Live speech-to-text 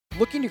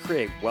Looking to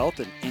create wealth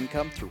and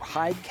income through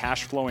high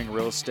cash flowing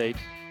real estate?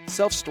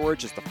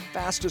 Self-storage is the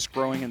fastest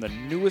growing and the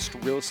newest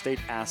real estate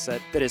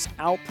asset that has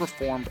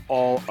outperformed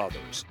all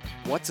others.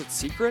 What's its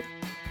secret?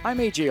 I'm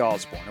AJ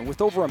Osborne, and with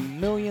over 1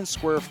 million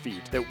square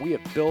feet that we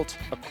have built,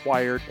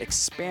 acquired,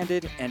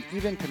 expanded, and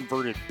even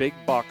converted big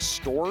box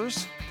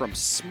stores from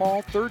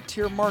small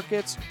third-tier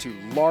markets to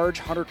large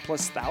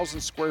 100,000+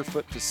 square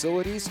foot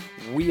facilities,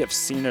 we have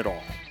seen it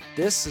all.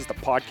 This is the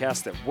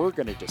podcast that we're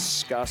going to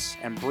discuss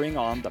and bring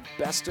on the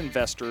best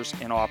investors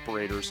and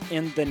operators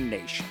in the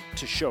nation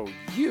to show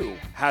you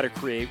how to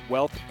create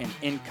wealth and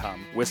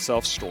income with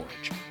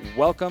self-storage.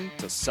 Welcome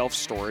to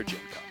Self-Storage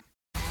Income.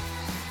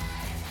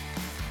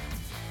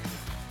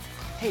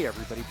 Hey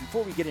everybody,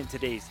 before we get into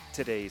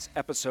today's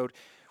episode,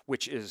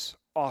 which is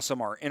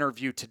awesome, our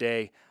interview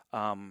today,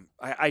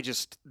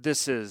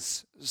 this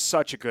is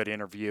such a good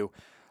interview.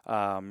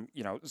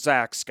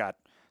 Zach's got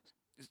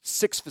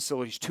 6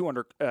 facilities,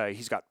 4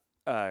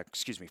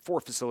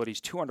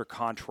 facilities, 2 under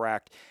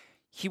contract.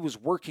 He was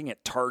working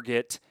at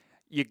Target.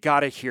 You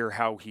got to hear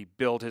how he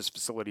built his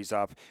facilities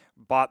up,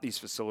 bought these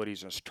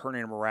facilities, and is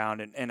turning them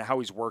around, and how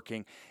he's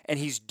working. And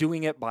he's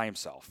doing it by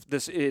himself.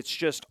 It's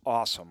just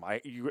awesome.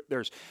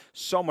 There's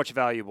so much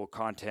valuable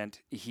content.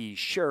 He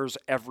shares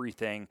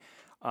everything.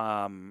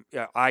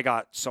 I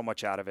got so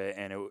much out of it,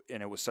 and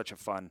it was such a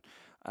fun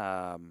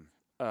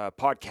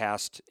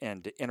podcast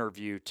and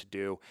interview to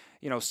do.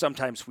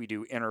 Sometimes we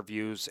do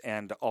interviews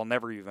and I'll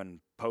never even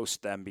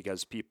post them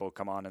because people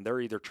come on and they're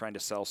either trying to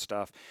sell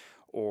stuff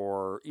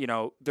or,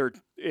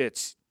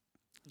 it's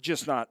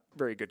just not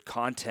very good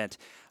content.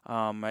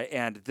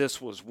 And this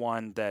was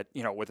one that,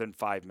 within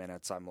 5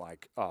 minutes, I'm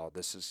like, oh,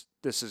 this is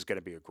going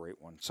to be a great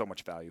one. So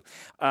much value.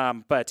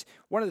 But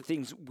one of the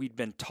things we'd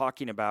been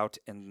talking about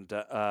and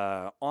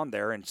on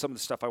there, and some of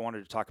the stuff I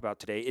wanted to talk about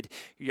today,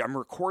 I'm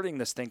recording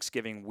this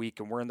Thanksgiving week,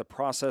 and we're in the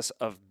process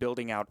of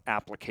building out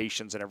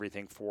applications and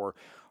everything for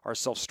our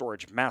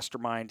self-storage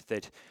mastermind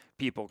that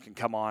people can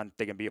come on,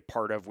 they can be a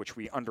part of, which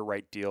we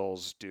underwrite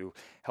deals, do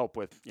help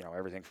with,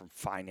 everything from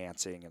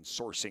financing and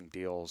sourcing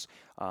deals,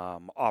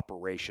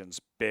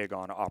 operations, big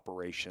on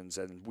operations,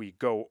 and we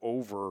go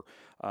over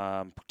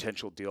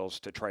potential deals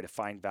to try to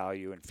find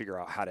value and figure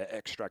out how to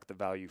extract the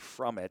value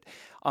from it.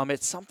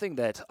 It's something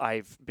that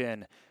I've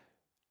been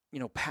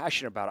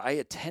passionate about. I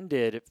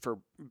attended for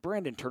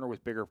Brandon Turner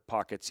with Bigger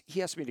Pockets.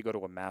 He asked me to go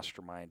to a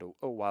mastermind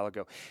a while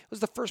ago. It was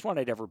the first one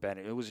I'd ever been.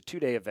 It was a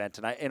 2-day event,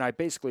 and I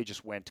basically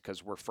just went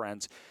because we're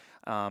friends,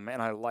 and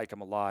I like him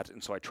a lot,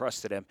 and so I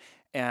trusted him.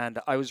 And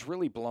I was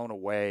really blown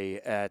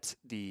away at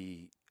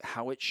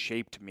how it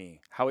shaped me,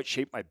 how it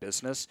shaped my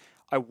business.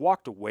 I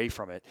walked away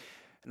from it.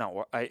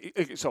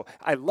 So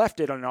I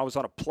left it, and I was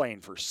on a plane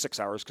for 6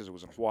 hours because it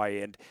was in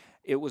Hawaii, and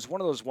it was one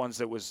of those ones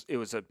that was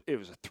a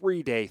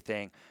 3-day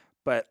thing.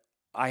 But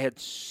I had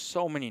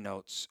so many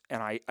notes,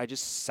 and I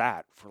just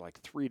sat for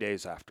like 3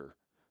 days after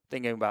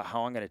thinking about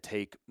how I'm going to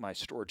take my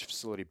storage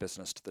facility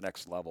business to the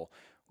next level,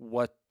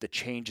 what the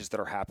changes that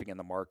are happening in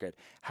the market,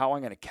 how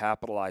I'm going to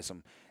capitalize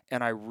them.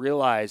 And I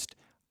realized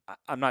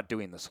I'm not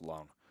doing this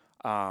alone.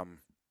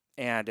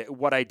 And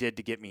what I did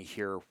to get me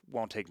here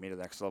won't take me to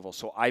the next level.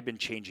 So I've been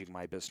changing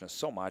my business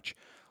so much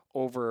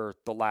over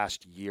the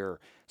last year,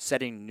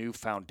 setting new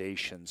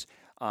foundations,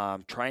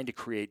 trying to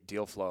create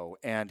deal flow.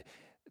 And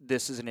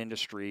this is an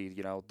industry,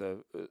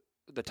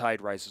 the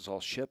tide rises all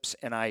ships,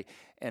 and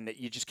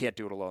you just can't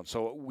do it alone.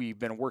 So we've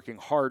been working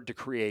hard to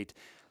create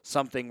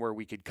something where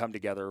we could come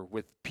together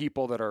with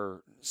people that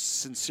are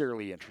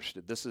sincerely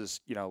interested. This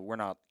isn't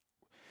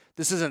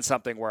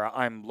something where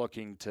I'm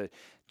looking to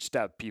just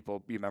have people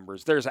be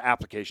members. There's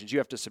applications you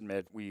have to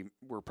submit.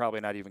 We're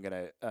probably not even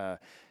going to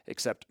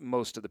accept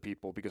most of the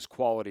people because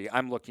quality.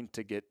 I'm looking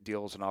to get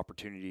deals and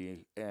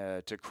opportunity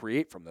to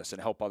create from this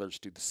and help others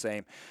do the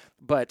same.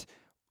 But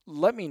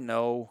let me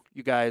know,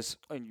 you guys,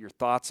 and your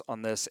thoughts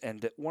on this.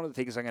 And one of the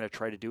things I'm going to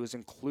try to do is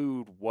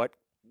include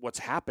what's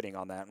happening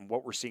on that and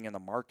what we're seeing in the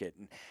market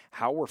and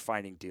how we're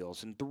finding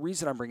deals. And the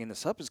reason I'm bringing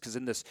this up is because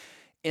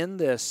in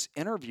this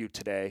interview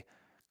today,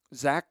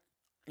 Zach,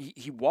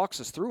 he walks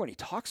us through and he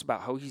talks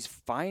about how he's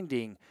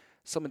finding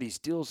some of these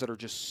deals that are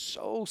just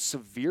so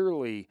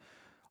severely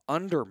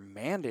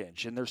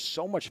undermanaged, and there's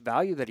so much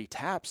value that he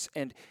taps,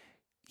 and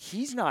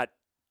he's not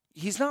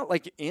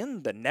like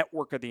in the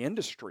network of the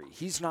industry.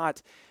 He's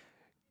not,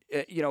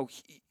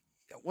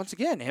 once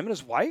again, him and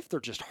his wife,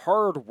 they're just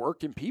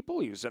hard-working people.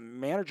 He was a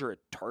manager at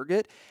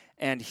Target,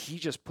 and he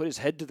just put his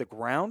head to the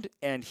ground,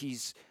 and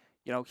he's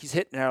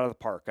hitting it out of the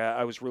park.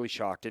 I was really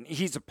shocked, and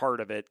he's a part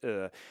of it.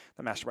 The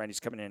mastermind, he's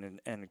coming in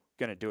and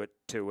going to do it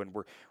too, and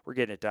we're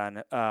getting it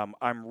done.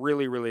 I'm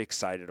really, really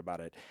excited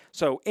about it.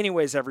 So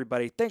anyways,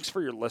 everybody, thanks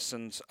for your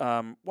listens.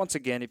 Once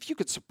again, if you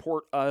could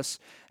support us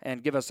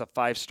and give us a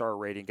 5-star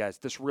rating, guys,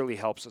 this really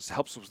helps us.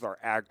 Helps us with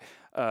our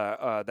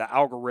the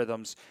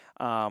algorithms,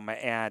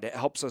 and it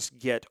helps us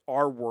get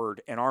our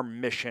word and our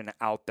mission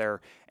out there,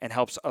 and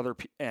help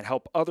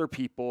other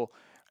people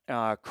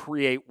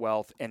create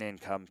wealth and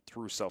income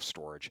through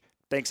self-storage.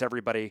 Thanks,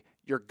 everybody.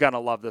 You're going to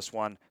love this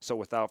one. So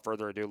without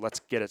further ado, let's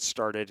get it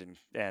started.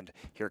 And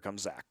here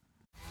comes Zach.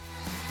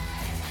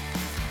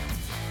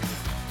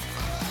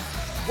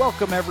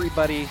 Welcome,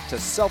 everybody, to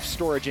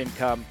Self-Storage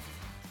Income.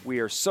 We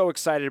are so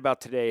excited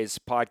about today's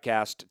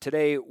podcast.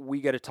 Today,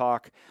 we get to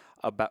talk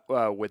about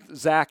with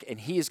Zach, and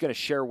he is going to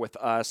share with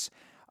us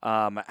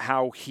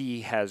how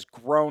he has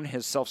grown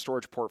his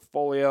self-storage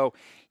portfolio.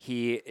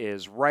 He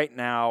is right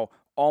now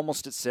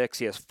almost at 6.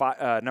 He has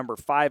number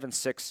 5 and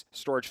 6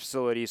 storage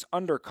facilities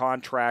under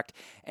contract,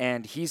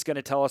 and he's going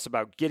to tell us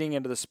about getting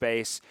into the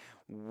space,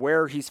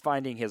 where he's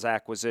finding his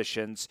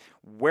acquisitions,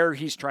 where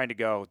he's trying to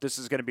go. This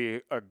is going to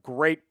be a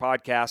great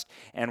podcast,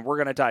 and we're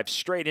going to dive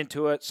straight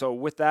into it. So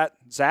with that,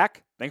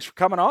 Zach, thanks for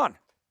coming on.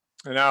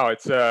 No,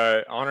 it's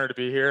an honor to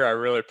be here. I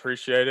really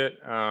appreciate it.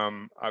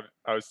 I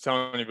was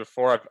telling you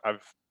before,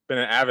 I've been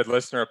an avid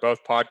listener of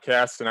both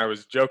podcasts, and I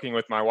was joking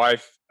with my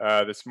wife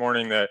this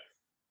morning that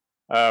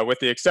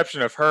with the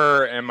exception of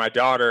her and my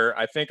daughter,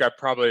 I think I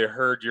probably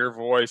heard your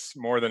voice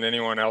more than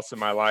anyone else in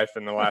my life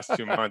in the last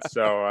 2 months.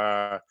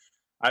 So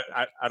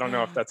I don't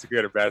know if that's a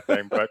good or bad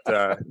thing, but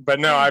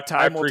no, I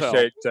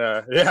appreciate.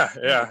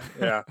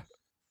 Yeah.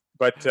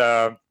 But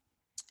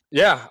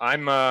yeah,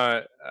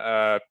 I'm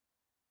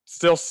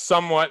still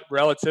somewhat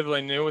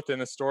relatively new within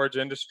the storage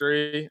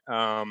industry.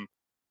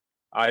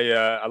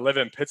 I live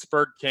in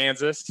Pittsburg,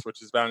 Kansas,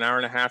 which is about an hour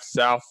and a half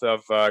south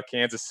of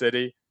Kansas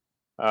City.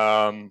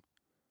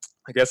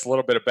 I guess a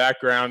little bit of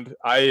background.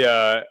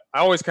 I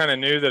always kind of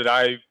knew that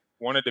I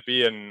wanted to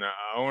be an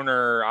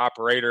owner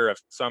operator of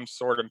some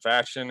sort and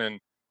fashion, and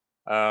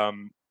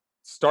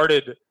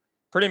started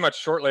pretty much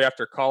shortly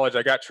after college.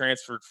 I got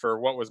transferred for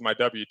what was my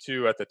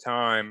W-2 at the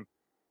time.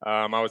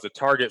 I was a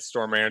Target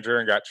store manager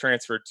and got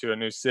transferred to a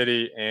new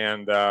city,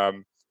 and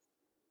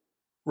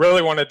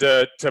really wanted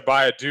to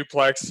buy a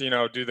duplex, do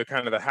the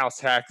kind of the house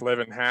hack, live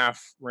in half,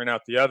 rent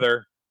out the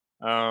other.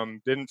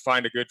 Didn't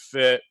find a good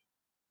fit.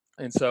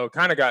 And so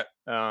kind of got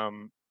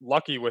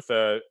lucky with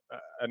a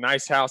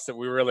nice house that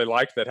we really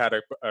liked that had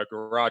a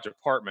garage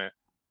apartment.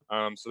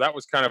 So that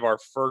was kind of our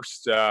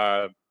first,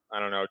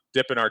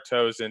 dipping our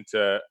toes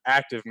into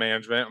active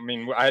management. I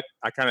mean, I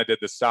kind of did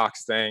the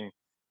stocks thing.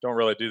 Don't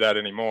really do that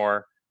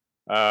anymore.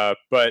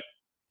 But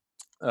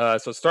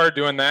so started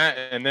doing that.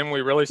 And then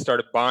we really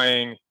started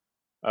buying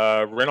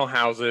rental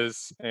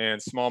houses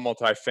and small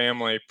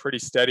multifamily pretty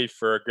steady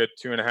for a good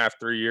 2.5,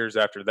 3 years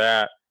after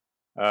that.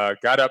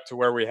 Got up to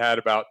where we had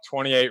about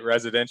 28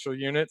 residential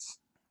units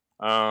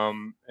in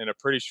a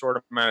pretty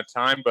short amount of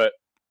time. But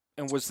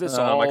and was this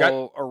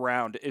all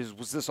around?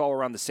 Was this all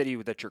around the city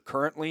that you're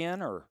currently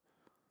in, or?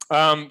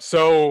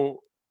 So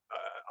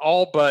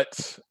all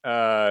but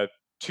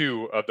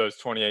 2 of those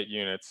 28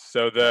 units.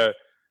 So the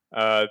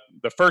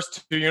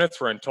first 2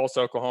 units were in Tulsa,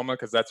 Oklahoma,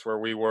 because that's where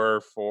we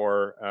were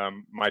for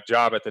my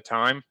job at the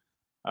time.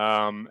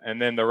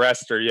 And then the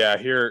rest are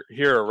here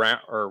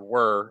around, or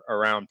were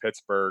around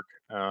Pittsburgh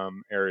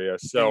area.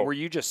 So and were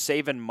you just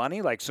saving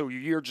money? Like, so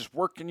you're just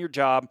working your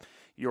job,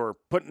 you're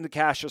putting the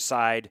cash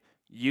aside,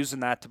 using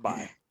that to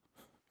buy.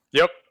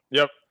 Yep.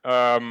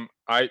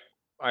 I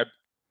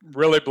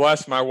really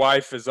blessed. My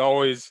wife has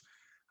always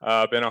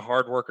been a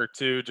hard worker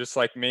too, just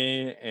like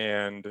me,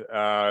 and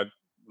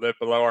lived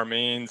below our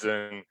means.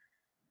 And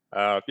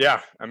I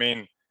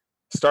mean,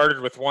 started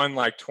with one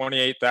like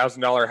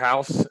 $28,000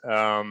 house,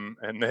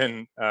 and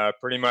then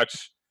pretty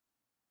much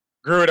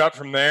grew it up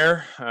from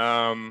there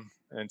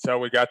until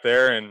we got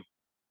there. And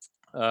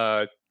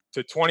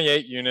to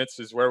 28 units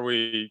is where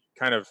we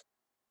kind of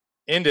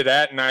ended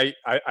at. And I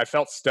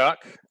felt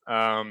stuck.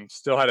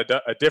 Still had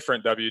a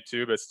different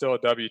W-2, but still a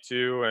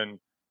W-2, and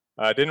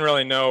didn't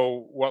really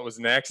know what was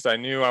next. I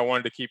knew I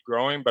wanted to keep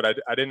growing, but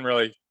I didn't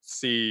really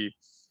see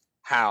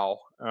how.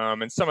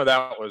 And some of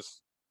that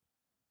was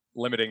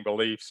limiting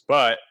beliefs,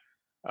 but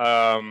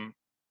for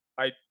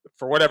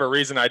whatever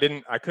reason, I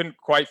couldn't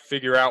quite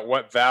figure out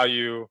what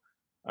value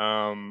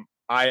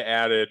I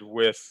added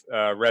with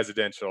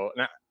residential.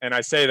 And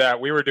I say that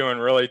we were doing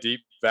really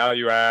deep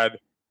value add.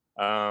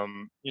 I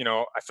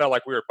felt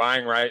like we were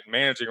buying right and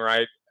managing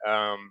right.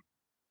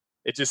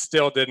 It just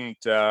still didn't,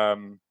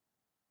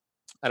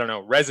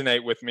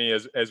 resonate with me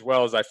as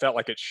well as I felt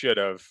like it should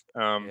have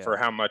for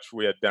how much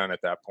we had done at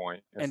that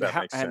point, if that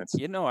makes sense.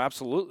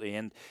 Absolutely.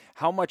 And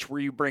how much were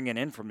you bringing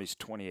in from these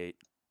 28?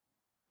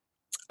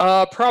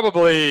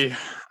 Probably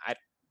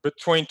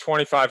between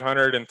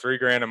 $2,500 and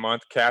 $3,000 a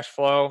month cash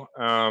flow.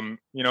 Nice.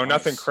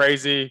 Nothing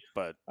crazy,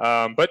 but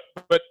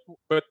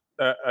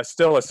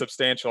still a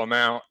substantial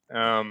amount.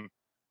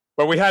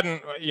 But we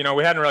hadn't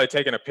really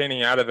taken a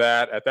penny out of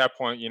that at that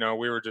point.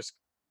 We were just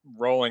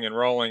rolling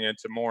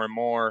into more and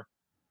more.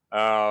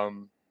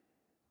 And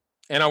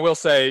I will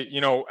say,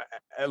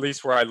 at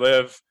least where I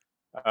live,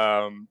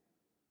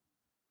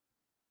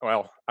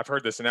 well, I've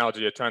heard this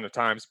analogy a ton of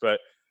times, but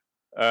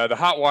the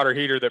hot water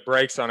heater that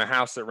breaks on a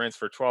house that rents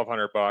for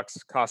 $1,200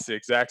 costs the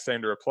exact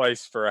same to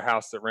replace for a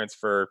house that rents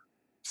for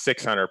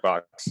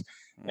 $600.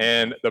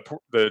 And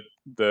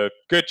the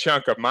good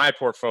chunk of my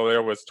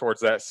portfolio was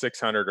towards that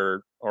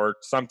 600 or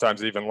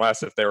sometimes even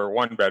less if they were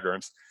 1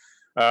 bedrooms.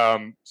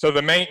 So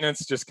the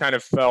maintenance just kind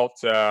of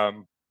felt a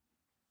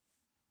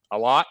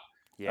lot.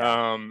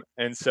 Yeah.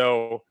 And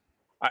so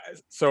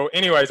So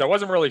anyways, I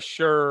wasn't really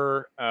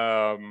sure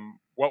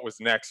what was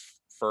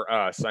next for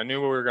us. I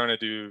knew we were going to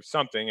do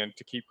something and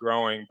to keep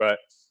growing, but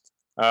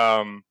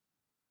um,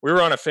 we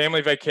were on a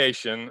family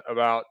vacation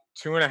about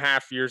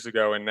 2.5 years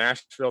ago in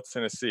Nashville,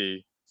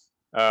 Tennessee.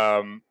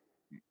 Um,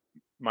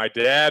 my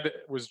dad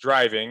was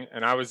driving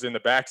and I was in the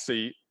back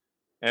seat,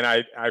 and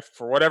I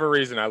for whatever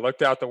reason, I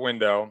looked out the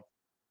window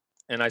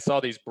and I saw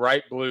these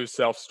bright blue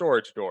self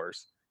storage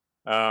doors.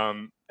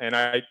 And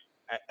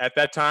at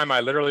that time, I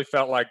literally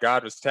felt like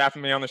God was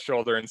tapping me on the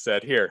shoulder and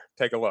said, "Here,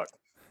 take a look."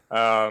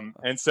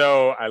 And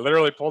so I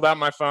literally pulled out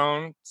my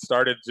phone,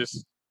 started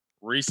just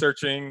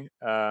researching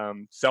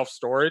self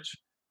storage,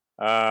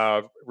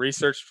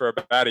 researched for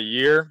about a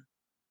year.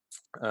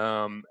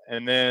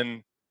 And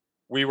then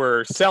we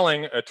were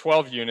selling a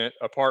 12 unit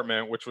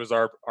apartment, which was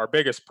our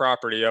biggest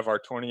property of our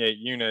 28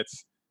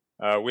 units.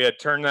 We had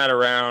turned that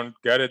around,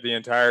 gutted the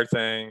entire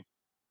thing,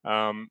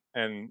 um,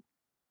 and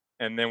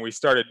and then we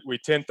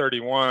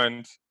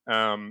 1031.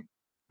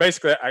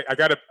 Basically, I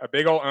got a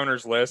big old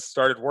owner's list,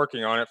 started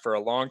working on it for a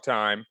long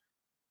time,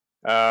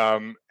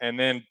 and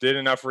then did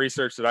enough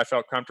research that I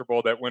felt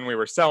comfortable that when we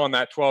were selling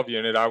that 12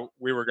 unit,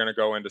 we were going to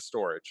go into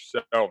storage.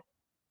 So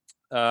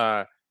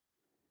uh,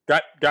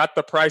 got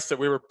the price that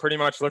we were pretty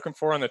much looking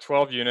for on the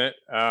 12 unit.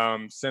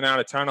 Sent out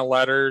a ton of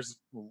letters,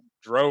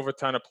 drove a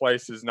ton of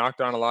places,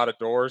 knocked on a lot of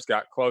doors,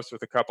 got close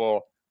with a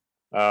couple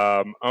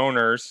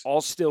owners.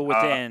 All still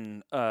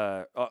within,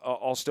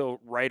 all still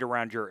right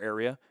around your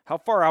area. How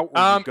far out were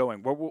you Um,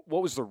 going?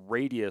 What was the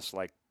radius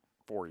like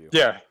for you?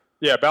 yeah,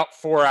 about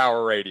 4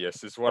 hour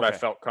radius is what I Okay.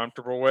 felt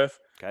comfortable with.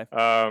 Okay.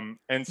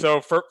 And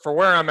so for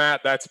where I'm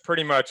at, that's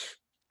pretty much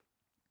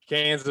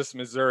Kansas,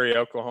 Missouri,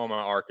 Oklahoma,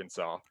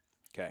 Arkansas.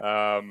 Okay.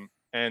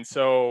 And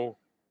so,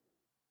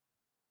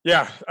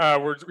 yeah,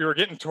 we were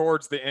getting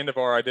towards the end of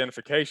our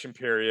identification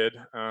period.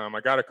 I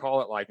got a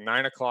call at like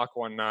 9 o'clock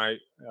one night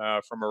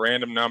from a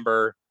random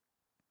number,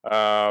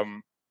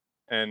 um,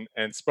 and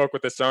spoke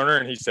with this owner,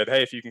 and he said,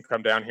 "Hey, if you can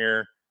come down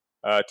here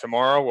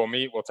tomorrow, we'll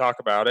meet, we'll talk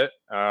about it."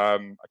 I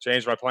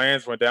changed my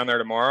plans, went down there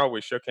tomorrow. We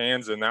shook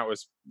hands, and that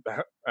was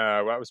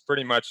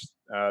pretty much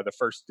the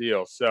first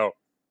deal. So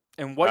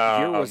And what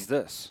year was um,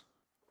 this?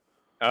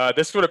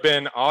 this would have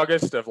been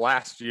August of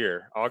last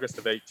year, August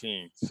of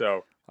 18.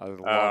 So I love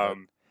it.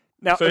 um,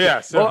 Now, so okay, yeah,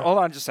 so hold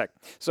on just a sec.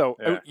 So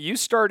yeah, you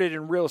started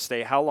in real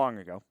estate how long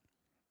ago?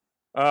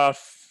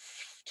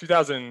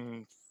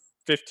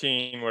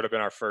 2015 would have been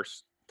our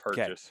first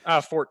Okay. purchase.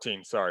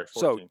 14, sorry,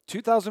 So 14.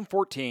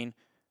 2014,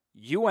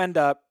 you end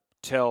up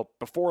till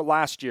before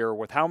last year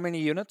with how many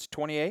units?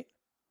 28?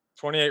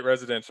 28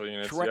 residential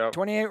units. Yep.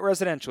 28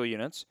 residential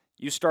units.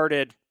 You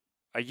started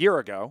a year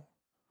ago,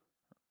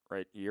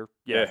 right? Year?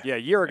 Yeah, Yeah. a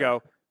year Yeah.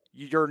 ago.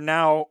 You're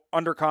now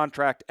under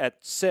contract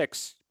at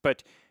 6,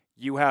 but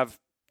you have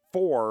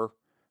 4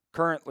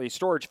 currently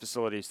storage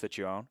facilities that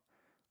you own.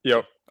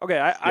 Yep. Okay,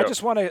 I Yep.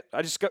 just want to.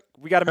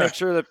 We got to make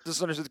sure that this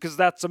is understood because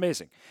that's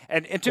amazing.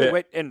 And two, Yeah.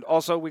 wait, and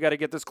also we got to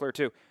get this clear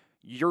too.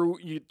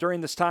 You during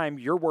this time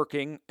you're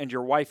working and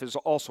your wife is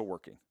also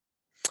working.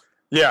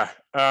 Yeah.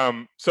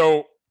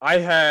 So I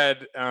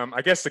had,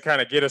 I guess to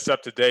kind of get us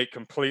up to date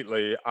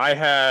completely, I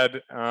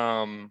had,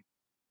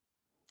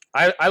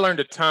 I learned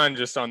a ton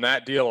just on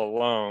that deal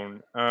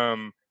alone.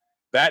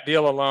 That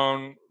deal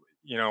alone,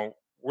 you know,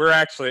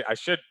 I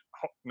should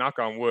knock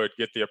on wood,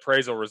 get the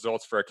appraisal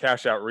results for a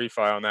cash out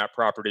refi on that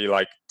property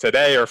like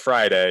today or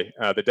Friday.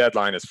 The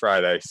deadline is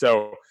Friday.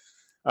 So,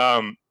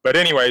 but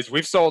anyways,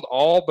 we've sold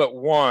all but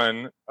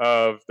one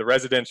of the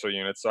residential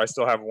units. So I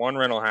still have one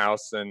rental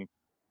house. And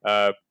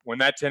when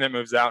that tenant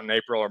moves out in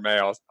April or May,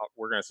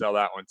 we're going to sell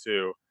that one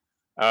too.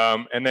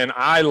 And then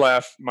I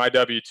left my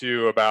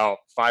W-2 about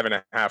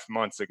 5.5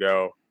 months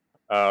ago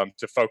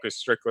to focus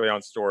strictly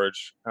on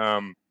storage.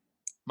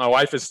 My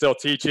wife is still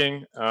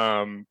teaching,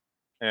 but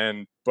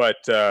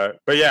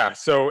yeah.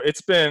 So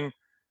it's been.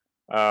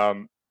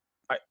 Um,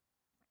 I,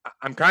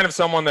 I'm kind of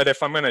someone that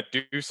if I'm going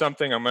to do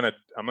something, I'm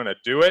gonna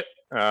do it.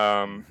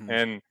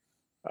 And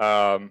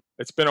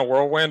it's been a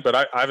whirlwind,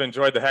 but I've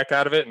enjoyed the heck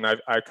out of it, and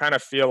I kind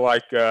of feel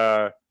like.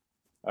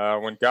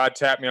 When God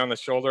tapped me on the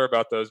shoulder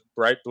about those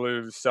bright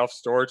blue self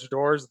storage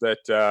doors,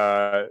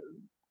 that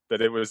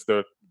it was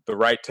the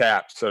right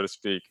tap, so to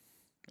speak.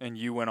 And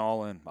you went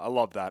all in. I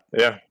love that.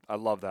 Yeah. I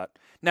love that.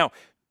 Now,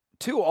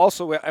 two,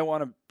 also, I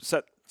want to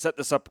set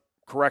this up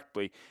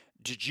correctly.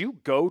 Did you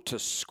go to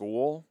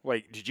school?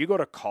 Like, did you go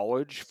to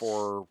college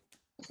for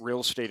real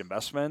estate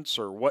investments,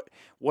 or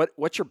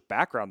what's your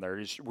background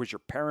there? Was your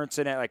parents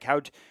in it? Like,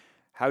 how'd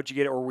you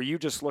get it, or were you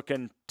just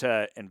looking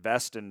to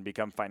invest and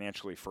become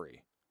financially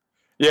free?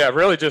 Yeah,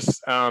 really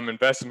just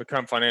invest and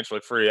become financially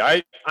free.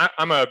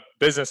 I'm a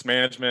business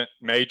management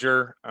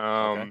major.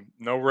 Okay.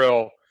 No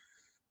real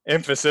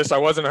emphasis. I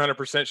wasn't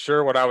 100%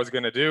 sure what I was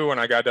going to do when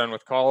I got done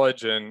with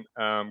college, and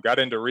got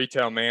into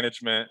retail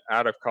management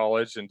out of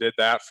college and did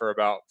that for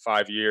about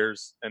 5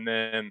 years. And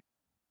then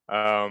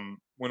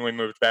when we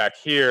moved back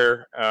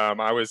here,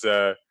 I was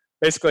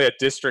basically a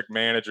district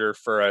manager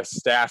for a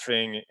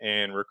staffing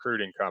and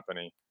recruiting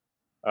company.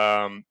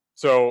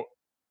 So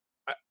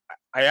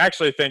I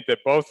actually think that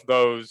both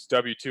those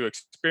W-2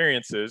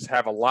 experiences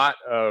have a lot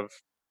of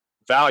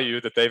value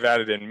that they've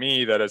added in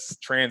me that has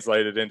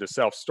translated into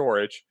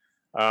self-storage,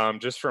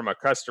 just from a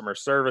customer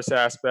service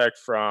aspect,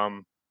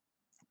 from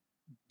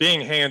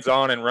being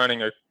hands-on and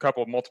running a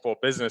couple multiple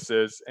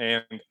businesses.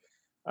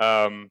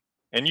 Um,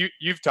 and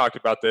you've talked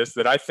about this,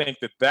 that I think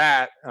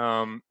that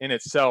in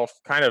itself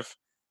kind of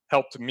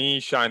helped me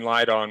shine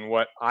light on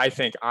what I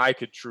think I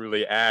could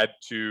truly add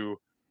to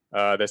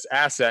this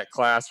asset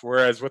class.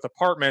 Whereas with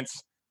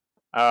apartments,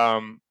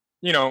 um,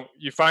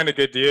 you find a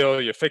good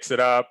deal, you fix it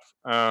up,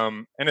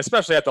 and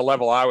especially at the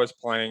level I was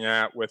playing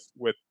at with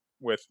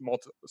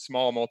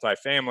small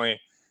multifamily,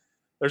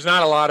 there's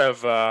not a lot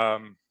of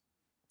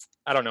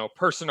I don't know,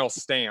 personal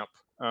stamp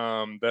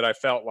that I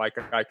felt like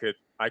I could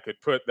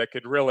put that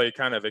could really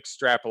kind of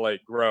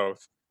extrapolate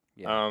growth.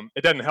 Yeah.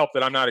 It doesn't help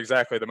that I'm not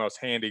exactly the most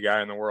handy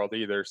guy in the world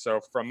either. So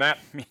from that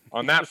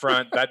on that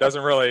front, that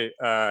doesn't really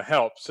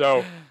help.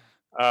 So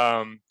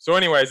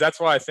anyways, that's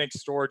why I think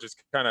storage is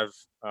kind of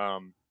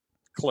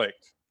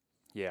clicked.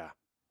 Yeah.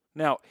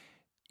 Now,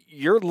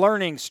 you're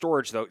learning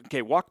storage though.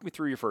 Okay, walk me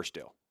through your first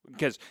deal.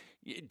 Because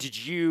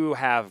did you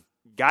have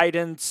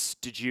guidance?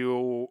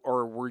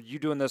 Or were you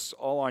doing this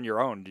all on your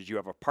own? Did you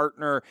have a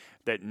partner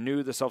that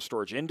knew the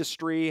self-storage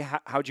industry?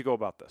 How'd you go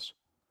about this?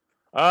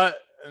 Uh,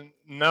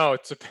 no,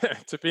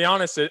 to be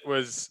honest, it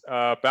was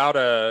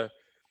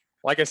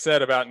like I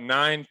said, about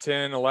 9,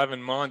 10,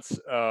 11 months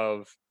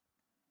of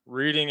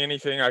reading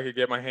anything I could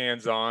get my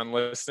hands on,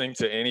 listening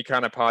to any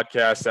kind of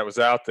podcast that was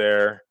out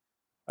there,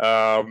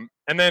 and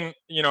then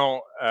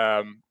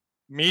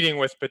meeting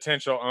with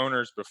potential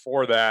owners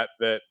before that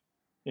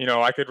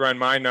I could run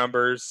my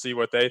numbers, see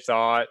what they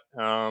thought.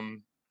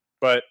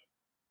 But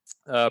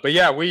but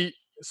yeah, we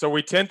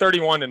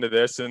 1031 into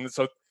this, and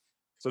so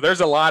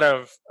there's a lot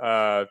of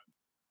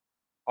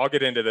I'll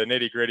get into the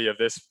nitty gritty of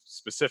this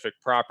specific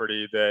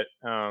property that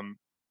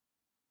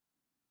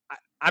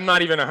I'm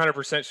not even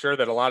 100% sure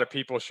that a lot of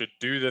people should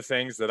do the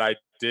things that I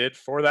did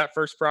for that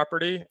first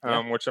property,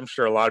 Yeah. which I'm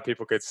sure a lot of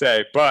people could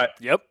say. But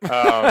Yep.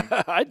 um,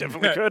 I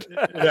definitely could.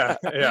 yeah.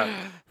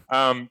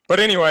 But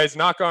anyways,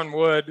 knock on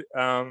wood,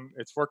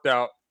 it's worked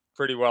out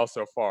pretty well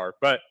so far.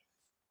 But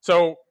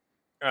so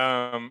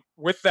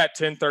with that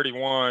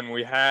 1031,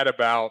 we had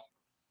about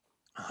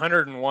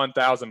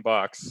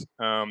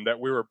 $101,000 that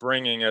we were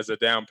bringing as a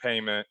down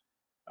payment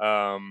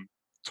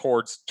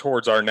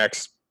towards our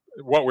next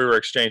what we were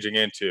exchanging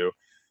into.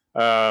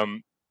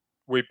 Um,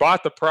 we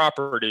bought the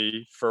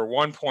property for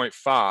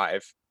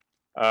 1.5,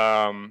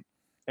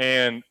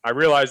 and I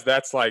realized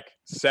that's like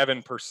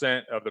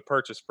 7% of the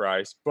purchase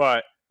price.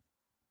 But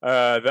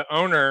the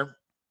owner,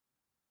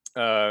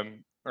 or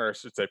I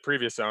should say,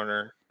 previous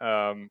owner,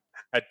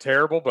 had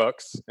terrible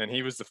books, and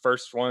he was the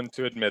first one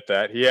to admit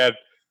that. He had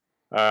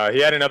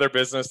another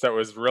business that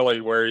was really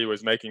where he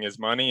was making his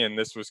money, and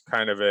this was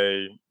kind of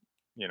a,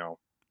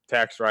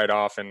 tax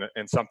write-off and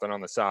something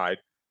on the side.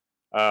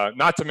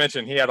 Not to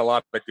mention, he had a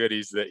lot of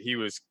goodies that he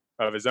was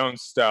of his own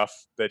stuff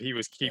that he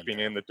was keeping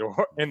in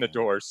the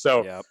doors.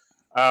 So Yep.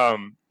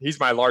 he's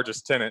my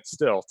largest tenant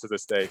still to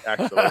this day,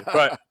 actually.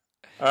 But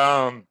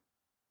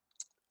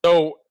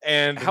so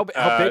and how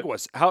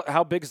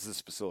big is this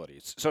facility?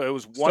 So it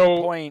was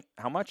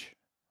how much?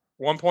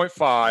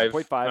 1.5.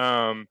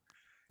 1.5.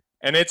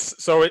 And it's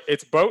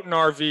boat and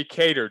RV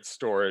catered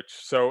storage.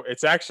 So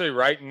it's actually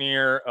right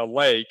near a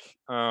lake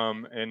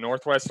in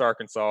Northwest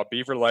Arkansas.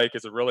 Beaver Lake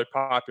is a really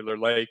popular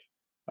lake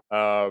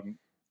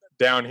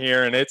down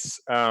here, and it's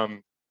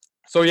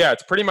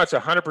it's pretty much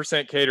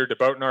 100% catered to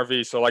boat and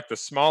RV. So like the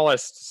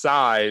smallest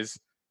size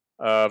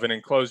of an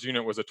enclosed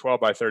unit was a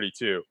 12 by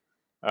 32.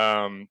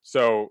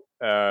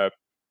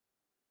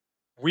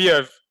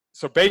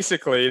 So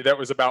basically that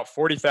was about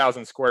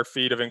 40,000 square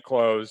feet of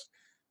enclosed.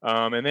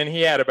 And then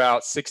he had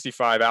about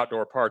 65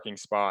 outdoor parking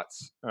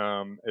spots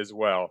as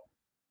well.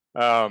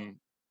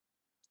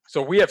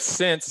 So we have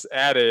since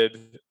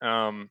added,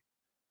 I'll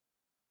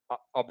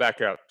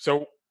back up.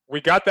 So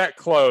we got that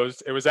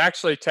closed. It was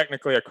actually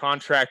technically a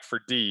contract for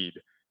deed,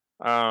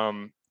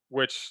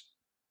 which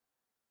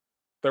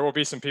there will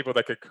be some people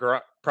that could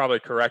probably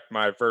correct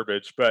my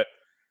verbiage, but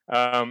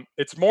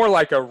it's more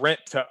like a rent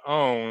to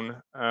own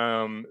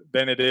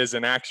than it is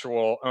an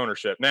actual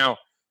ownership. Now,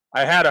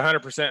 I had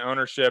 100%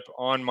 ownership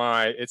on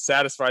it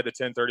satisfied the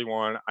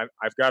 1031.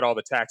 I've got all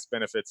the tax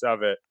benefits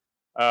of it.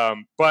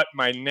 But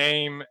my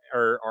name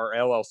or our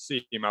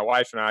LLC, my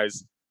wife and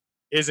I's,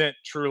 isn't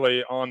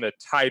truly on the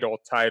title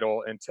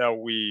until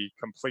we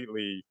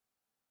completely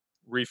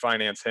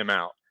refinance him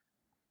out.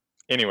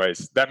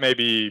 Anyways, that may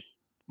be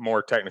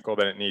more technical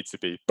than it needs to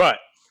be. But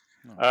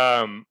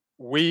so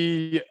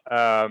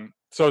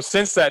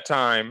since that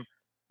time,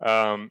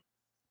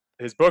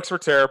 his books were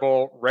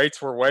terrible.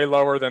 Rates were way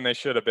lower than they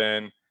should have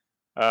been.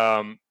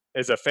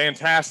 Is a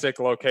fantastic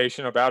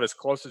location, about as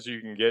close as you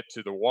can get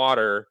to the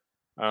water.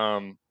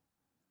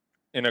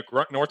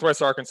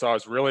 Northwest Arkansas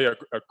is really a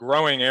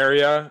growing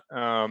area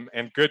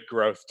and good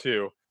growth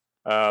too.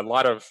 A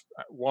lot of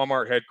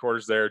Walmart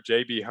headquarters there,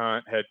 JB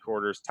Hunt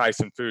headquarters,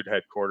 Tyson Food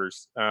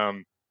headquarters.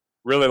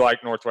 really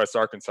like Northwest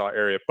Arkansas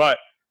area. But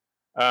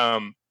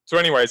so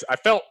anyways, I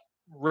felt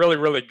really,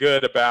 really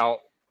good about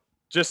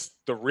just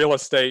the real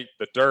estate,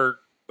 the dirt,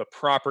 the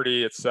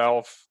property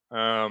itself.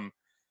 And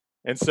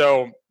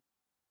so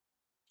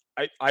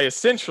I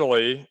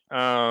essentially,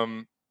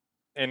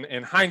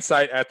 in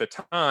hindsight at the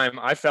time,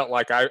 I felt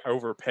like I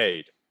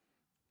overpaid.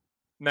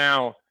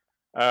 Now,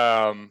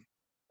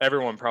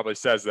 everyone probably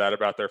says that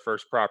about their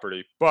first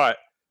property, but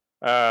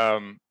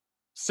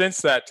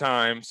since that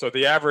time, so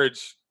the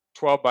average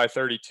 12 by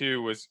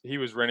 32 was he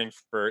was renting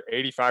for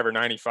 85 or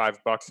 95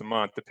 bucks a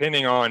month,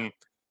 depending on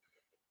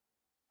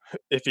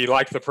if he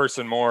liked the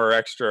person more or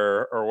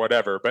extra or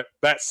whatever. But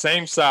that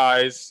same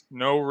size,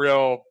 no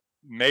real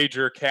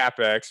major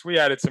capex. We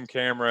added some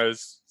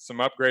cameras, some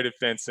upgraded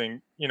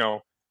fencing,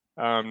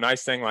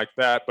 nice thing like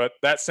that. But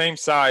that same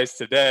size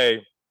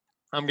today,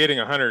 I'm getting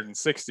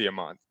 160 a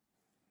month.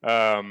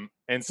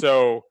 And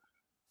so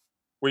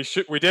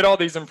we did all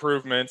these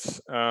improvements,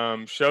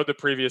 showed the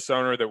previous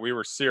owner that we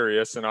were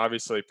serious, and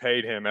obviously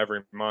paid him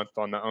every month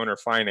on the owner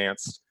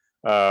financed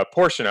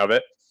portion of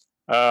it.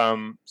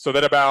 So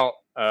that about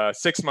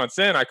 6 months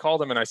in, I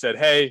called him and I said,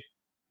 "Hey,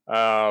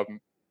 I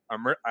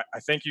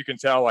think you can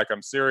tell like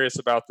I'm serious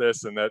about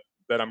this, and that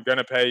I'm going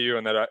to pay you,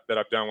 and that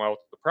I've done well with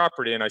the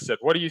property." And I said,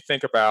 "What do you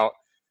think about?"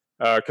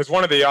 Because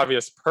one of the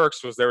obvious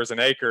perks was there was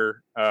an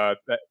acre that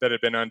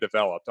had been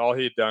undeveloped. All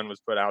he had done was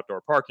put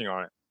outdoor parking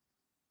on it.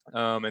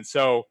 And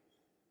so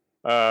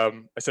I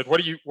said,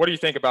 "What do you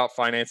think about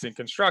financing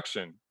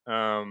construction?"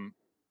 And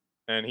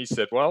he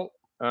said, "Well,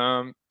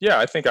 yeah,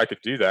 I think I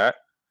could do that."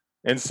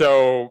 And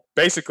so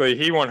basically,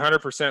 he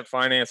 100%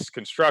 financed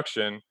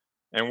construction,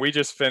 and we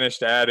just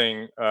finished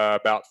adding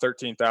about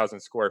 13,000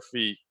 square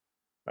feet.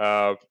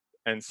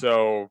 And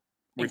so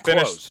we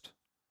finished.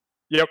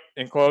 Yep,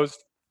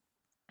 enclosed.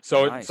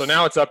 So Nice. so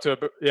now it's up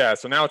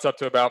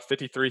to about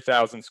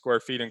 53,000 square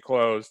feet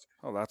enclosed.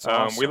 Oh, that's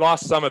awesome. We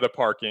lost some of the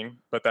parking,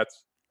 but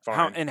that's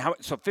fine.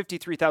 So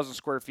 53,000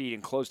 square feet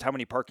enclosed. How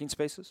many parking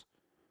spaces?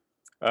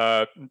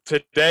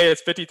 Today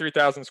it's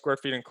 53,000 square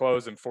feet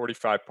enclosed and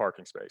 45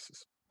 parking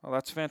spaces. Oh,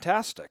 that's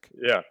fantastic.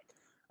 Yeah.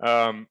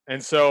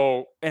 And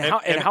so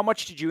how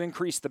much did you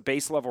increase the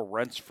base level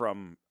rents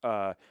from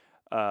where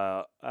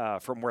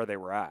they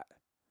were at?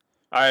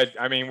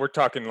 I mean, we're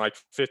talking like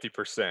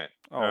 50%.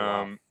 Oh,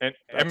 wow. And That's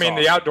I mean,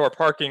 awesome. the outdoor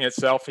parking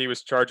itself, he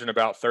was charging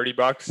about 30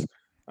 bucks.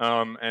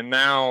 And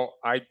now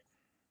I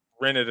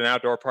rented an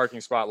outdoor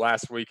parking spot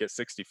last week at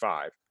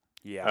 65.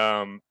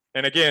 Yeah.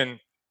 And again,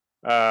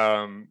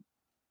 it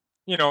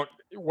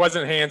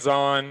wasn't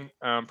hands-on.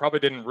 Probably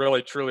didn't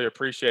really truly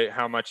appreciate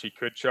how much he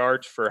could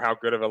charge for how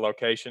good of a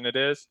location it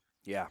is.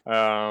 Yeah.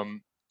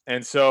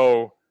 And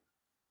so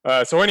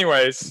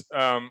anyways,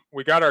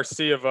 we got our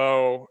C of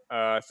O,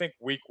 I think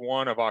week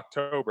 1 of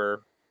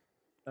October.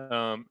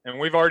 And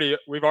we've already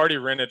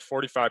rented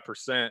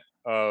 45%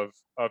 of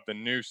the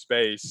new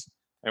space,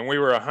 and we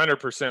were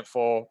 100%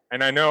 full.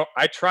 And I know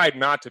I tried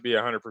not to be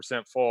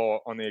 100% full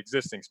on the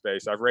existing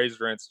space. I've raised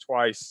rents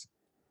twice,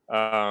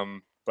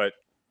 but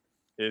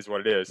it is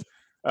what it is.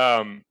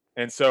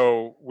 And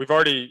so we're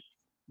already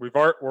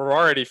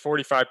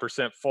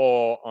 45%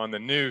 full on the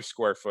new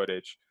square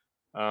footage.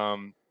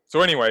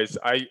 So anyways,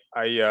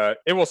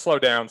 it will slow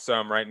down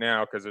some right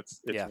now because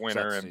it's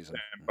winter and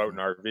boat and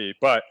RV,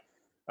 but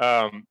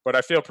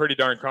I feel pretty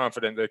darn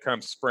confident that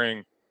come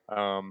spring,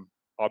 I'll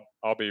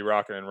be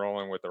rocking and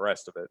rolling with the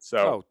rest of it.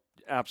 So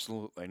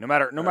absolutely. No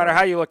matter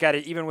how you look at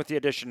it, even with the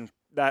addition,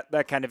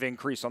 that kind of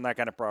increase on that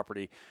kind of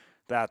property,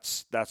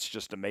 that's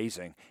just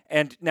amazing.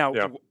 And now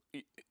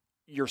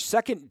your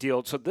second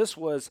deal. So this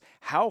was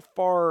how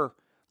far?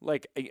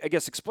 Like, I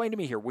guess, explain to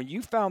me here. When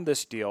you found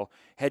this deal,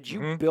 had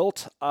you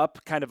built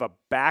up kind of a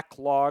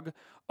backlog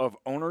of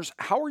owners?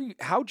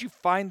 How'd you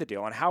find the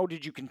deal, and how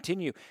did you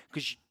continue?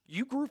 Because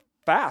you grew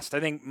fast. I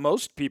think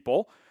most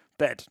people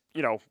that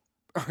are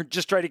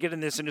just trying to get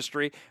in this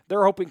industry,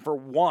 they're hoping for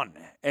one,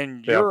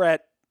 and you're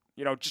at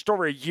just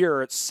over a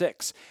year at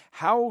 6.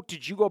 How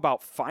did you go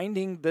about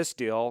finding this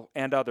deal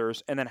and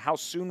others, and then how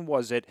soon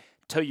was it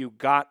till you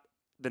got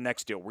the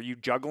next deal? Were you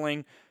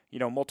juggling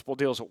multiple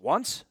deals at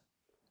once?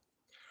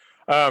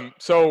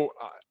 So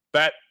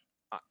that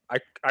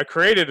I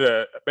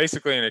created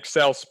basically an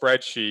Excel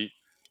spreadsheet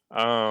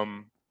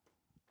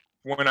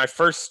when I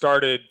first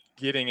started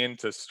getting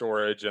into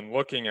storage and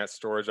looking at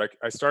storage. I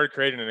started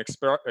creating an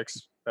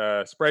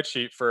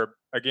spreadsheet for,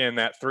 again,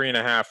 that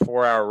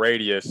 3.5-4 hour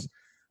radius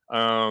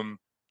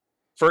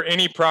for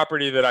any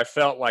property that I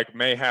felt like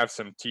may have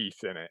some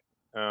teeth in it.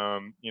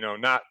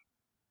 Not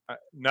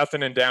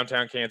nothing in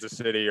downtown Kansas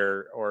City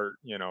or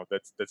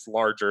that's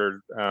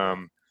larger.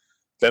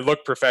 That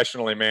looked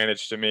professionally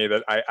managed to me,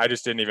 that I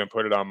just didn't even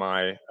put it on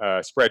my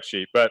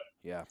spreadsheet. But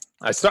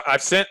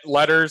I've sent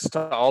letters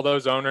to all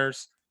those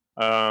owners.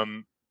 Now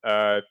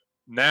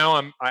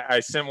I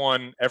send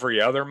one every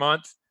other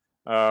month.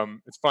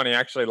 It's funny,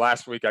 actually,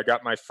 last week I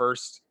got my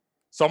first.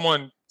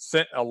 Someone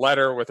sent a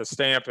letter with a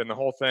stamp and the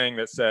whole thing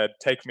that said,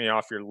 "Take me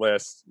off your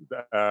list."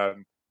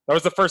 The That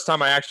was the first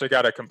time I actually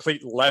got a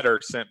complete letter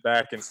sent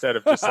back instead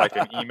of just like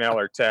an email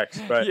or text.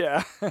 But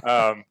Yeah.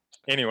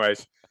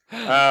 anyways,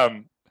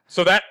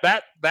 so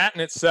that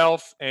in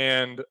itself,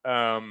 and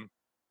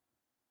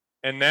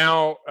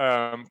now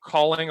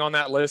calling on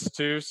that list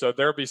too. So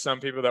there'll be some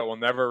people that will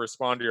never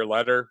respond to your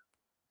letter,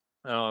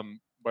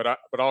 but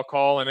I'll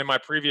call. And in my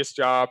previous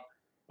job,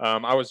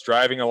 I was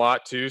driving a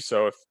lot too.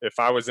 So if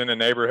I was in a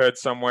neighborhood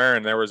somewhere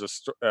and there was a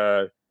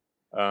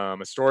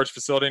storage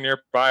facility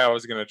nearby, I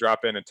was going to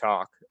drop in and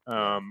talk.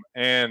 But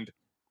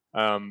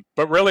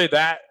really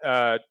that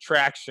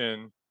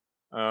traction,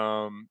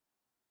 and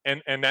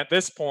at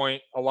this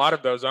point, a lot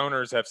of those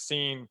owners have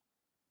seen,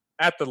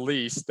 at the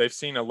least, they've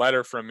seen a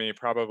letter from me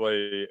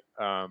probably,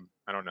 I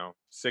don't know,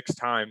 6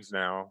 times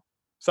now.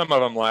 Some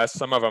of them less,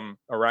 some of them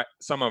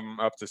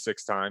up to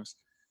 6 times.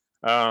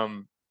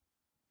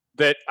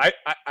 That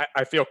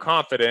I feel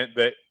confident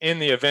that in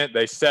the event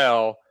they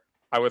sell,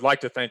 I would like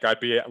to think I'd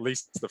be at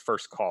least the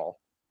first call.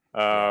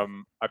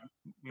 None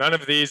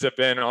of these have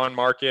been on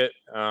market.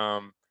 I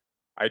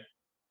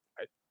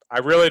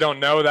really don't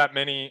know that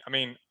many. I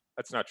mean,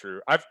 that's not true.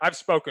 I've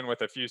spoken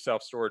with a few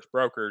self-storage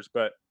brokers,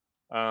 but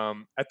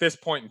at this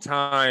point in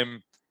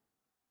time,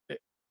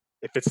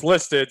 if it's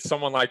listed,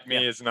 someone like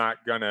me I'm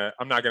not gonna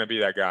be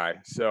that guy.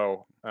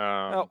 So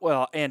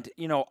well, and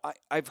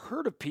I've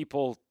heard of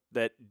people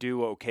that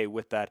do okay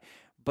with that,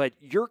 but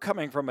you're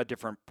coming from a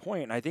different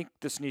point. And I think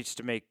this needs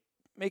to make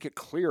it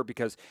clear,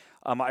 because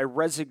I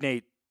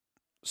resonate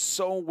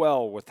so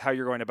well with how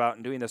you're going about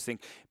and doing this thing,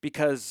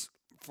 because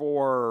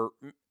for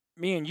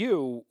me and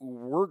you,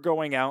 we're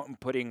going out and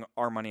putting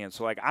our money in.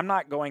 So like, I'm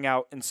not going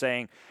out and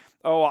saying,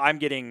 oh, I'm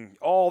getting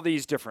all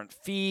these different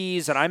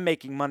fees and I'm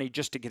making money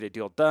just to get a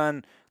deal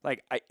done.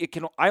 Like I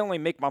only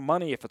make my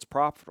money if it's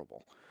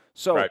profitable.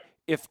 So right.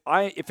 if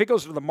it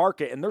goes to the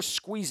market and they're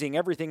squeezing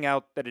everything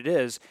out that it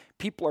is,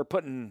 people are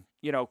putting,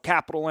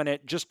 capital in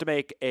it just to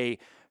make a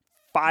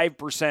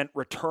 5%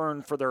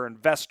 return for their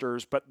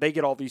investors, but they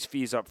get all these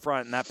fees up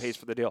front and that pays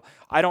for the deal.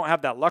 I don't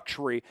have that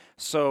luxury.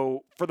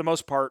 So for the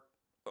most part,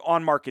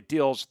 on market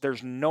deals,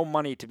 there's no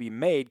money to be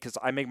made because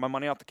I make my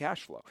money off the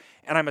cash flow.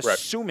 And I'm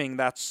assuming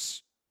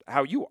that's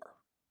how you are.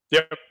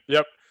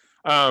 Yep.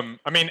 I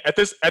mean, at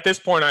this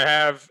point, I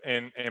have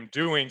and am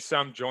doing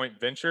some joint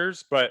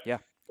ventures, but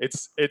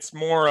it's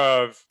more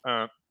of,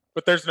 but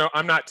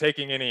I'm not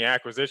taking any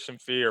acquisition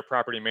fee or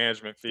property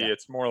management fee.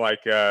 It's more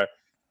like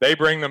they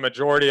bring the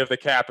majority of the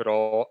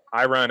capital.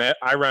 I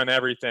run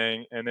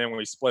everything, and then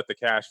we split the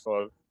cash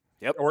flow.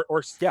 Yep.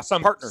 Or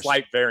some partners.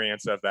 Slight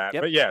variance of that.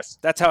 Yep. But yes,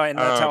 that's how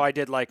I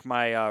did like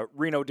my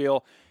Reno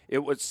deal. It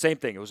was the same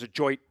thing. It was a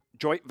joint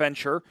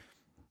venture.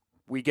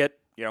 We get,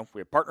 we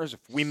have partners. If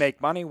we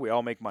make money, we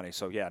all make money.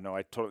 So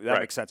that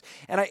makes sense.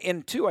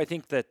 And two, I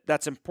think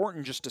that's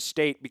important just to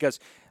state, because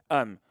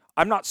I'm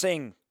not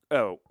saying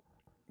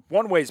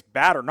one way's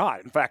bad or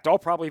not. In fact, I'll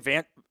probably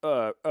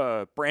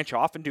branch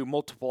off and do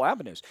multiple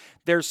avenues.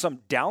 There's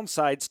some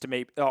downsides to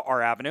maybe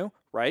our avenue,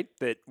 right,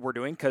 that we're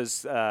doing,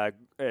 because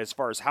as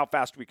far as how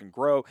fast we can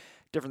grow,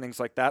 different things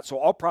like that. So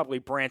I'll probably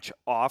branch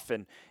off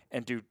and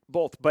do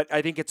both. But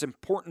I think it's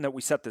important that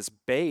we set this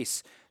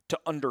base to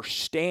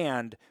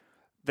understand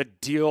the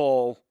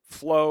deal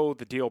flow,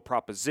 the deal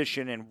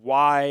proposition, and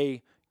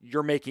why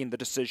you're making the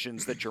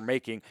decisions that you're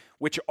making,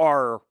 which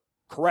are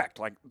correct.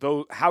 Like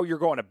how you're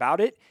going about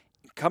it,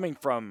 coming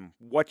from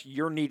what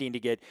you're needing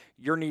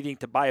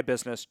to buy a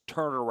business,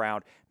 turn it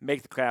around,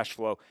 make the cash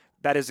flow.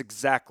 That is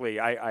exactly,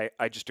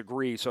 I just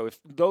agree. So if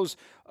those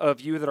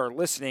of you that are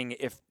listening,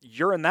 if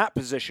you're in that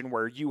position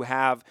where you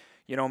have,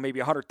 maybe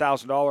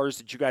 $100,000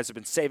 that you guys have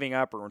been saving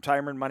up, or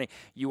retirement money,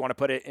 you want to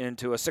put it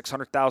into a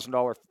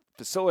 $600,000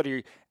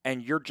 facility,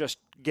 and you're just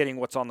getting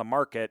what's on the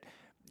market,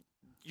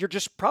 you're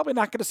just probably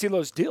not going to see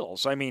those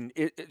deals. I mean,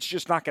 it's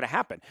just not going to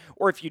happen.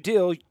 Or if you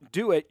do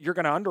it, you're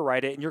going to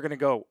underwrite it, and you're going to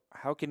go,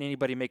 how can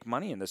anybody make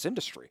money in this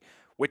industry?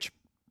 Which,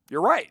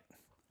 you're right.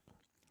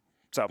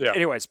 So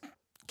anyways,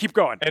 keep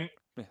going. And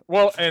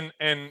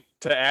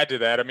to add to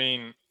that, I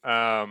mean,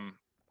 that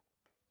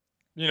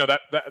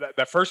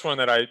first one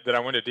that I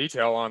went into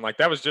detail on, like,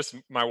 that was just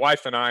my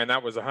wife and I, and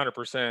that was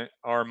 100%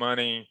 our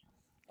money.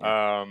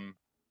 I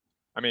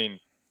mean,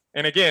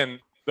 and again,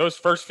 those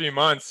first few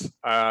months,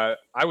 I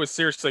was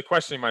seriously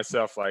questioning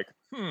myself, like,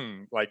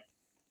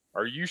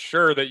 are you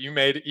sure that you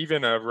made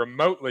even a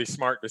remotely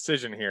smart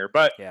decision here?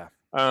 But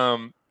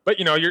you're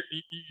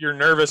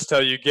nervous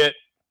till you get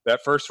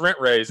that first rent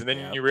raise, and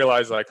then you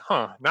realize, like,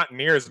 not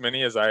near as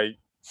many as I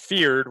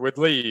feared would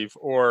leave.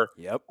 Or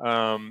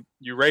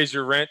you raise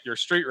your rent, your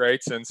street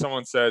rates, and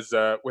someone says,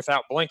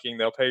 without blinking,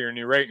 they'll pay your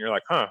new rate, and you're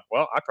like,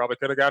 well, I probably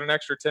could have got an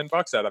extra $10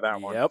 out of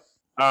that one.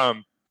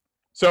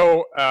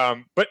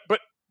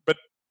 But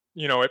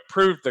it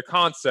proved the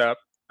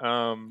concept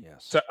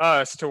to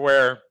us, to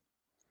where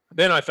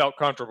then I felt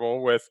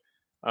comfortable with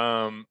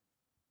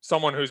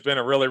someone who's been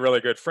a really,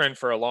 really good friend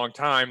for a long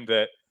time,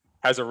 that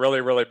has a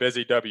really, really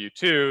busy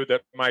W-2,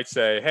 that might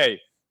say, hey,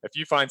 if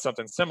you find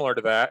something similar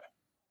to that,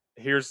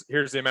 here's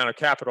the amount of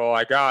capital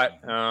I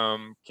got.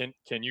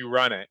 Can you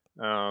run it?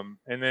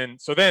 And then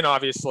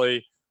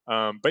obviously,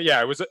 But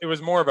yeah, it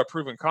was more of a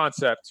proven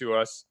concept to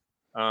us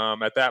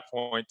at that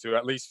point to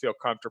at least feel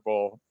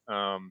comfortable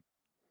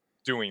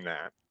doing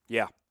that.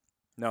 Yeah.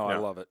 No, I Yeah.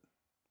 love it.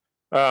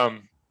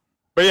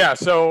 But yeah,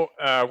 so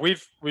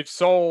we've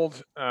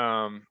sold.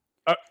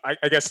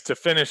 I guess to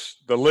finish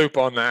the loop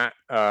on that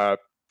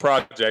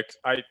project,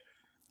 I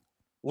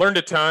learned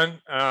a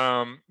ton.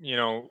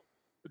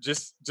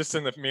 Just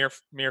in the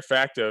mere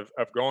fact of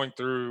going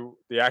through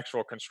the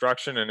actual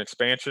construction and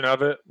expansion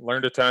of it,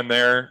 learned a ton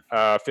there.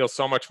 Feel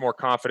so much more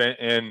confident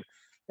in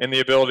the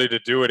ability to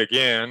do it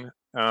again.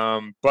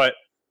 But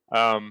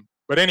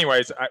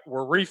anyways,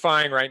 we're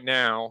refining right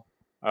now,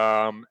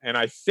 and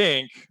I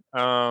think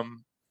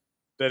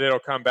that it'll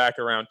come back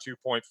around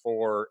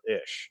 2.4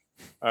 ish.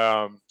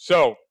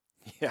 So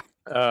Yeah.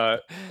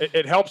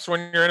 it helps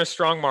when you're in a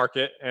strong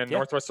market, and Yeah.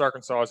 Northwest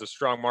Arkansas is a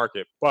strong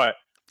market. But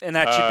And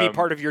that should be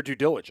part of your due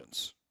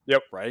diligence.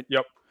 Yep. Right.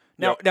 Yep.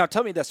 Now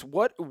tell me this: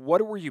 what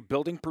were you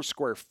building per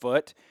square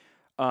foot,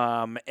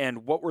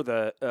 and what were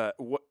the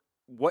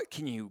what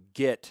can you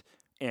get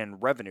in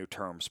revenue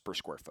terms per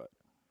square foot?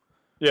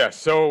 Yeah.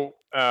 So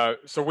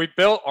we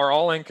built our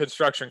all-in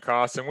construction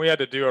costs, and we had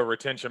to do a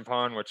retention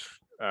pond, which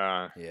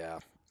Yeah.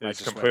 is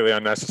completely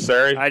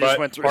unnecessary. I just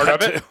went through part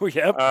that of it. too.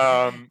 Yep.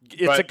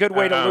 It's a good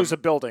way to lose a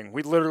building.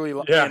 We literally, in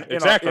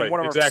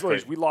one of our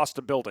facilities, we lost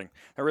a building.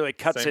 That really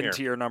cuts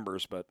into your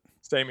numbers, but.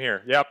 Same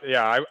here. Yep.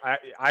 Yeah.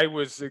 I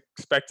was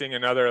expecting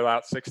another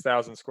about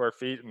 6,000 square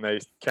feet, and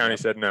the county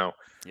said no.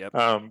 Yep.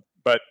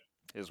 But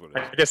is what it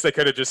is. I guess they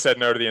could have just said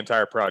no to the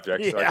entire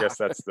project. So I guess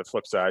that's the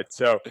flip side.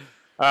 So,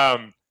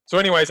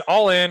 anyways,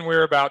 all in,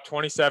 we're about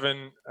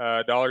 $27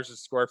 a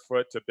square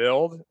foot to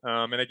build.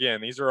 And again,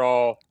 these are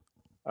all,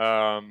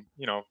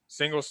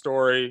 single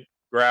story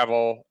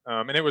gravel,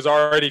 and it was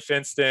already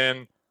fenced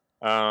in.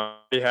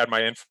 We had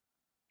my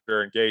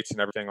infrastructure and gates and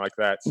everything like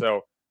that.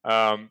 So,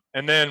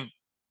 and then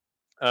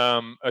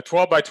a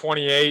 12 by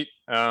 28,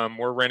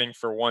 we're renting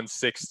for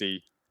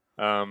 $160.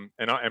 And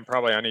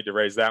probably I need to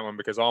raise that one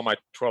because all my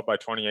 12 by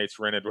 28s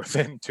rented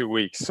within 2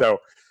 weeks. So,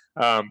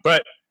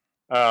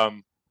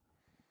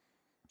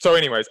 so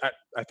anyways,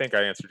 I think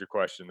I answered your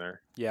question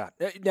there. Yeah.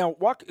 Now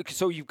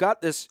so you've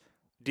got this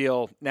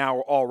deal now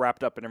all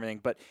wrapped up and everything,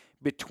 but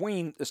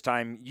between this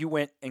time you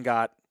went and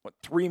got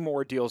 3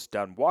 more deals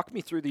done. Walk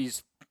me through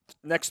these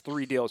next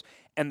 3 deals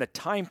and the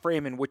time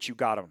frame in which you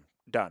got them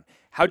done.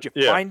 How'd you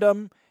find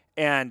them?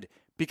 And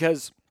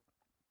because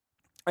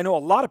I know a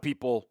lot of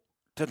people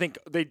to think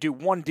they do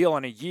one deal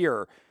in a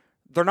year,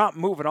 they're not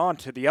moving on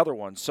to the other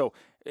one. So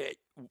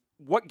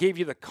what gave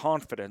you the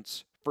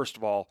confidence, first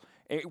of all?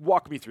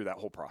 Walk me through that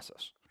whole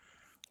process.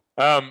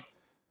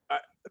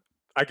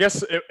 I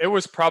guess it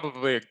was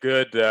probably a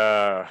good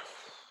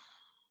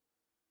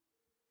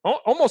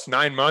almost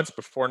 9 months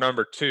before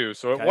number 2.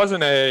 So it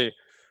wasn't a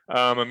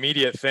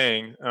immediate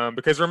thing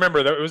because remember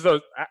it was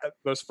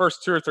those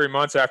first 2 or 3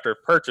 months after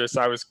purchase,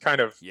 I was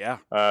kind of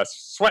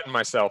sweating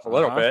myself a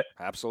little bit.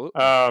 Absolutely.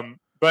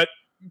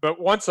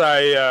 But once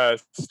I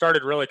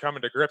started really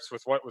coming to grips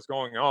with what was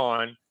going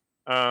on,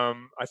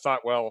 I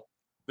thought, well,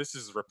 this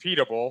is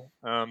repeatable.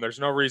 There's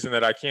no reason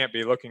that I can't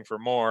be looking for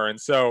more. And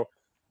so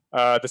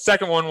the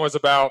second one was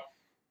about,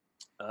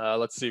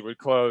 let's see, we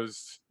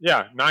closed,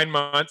 9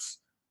 months,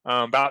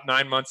 about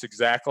 9 months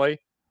exactly.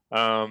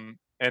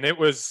 And it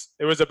was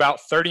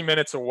about 30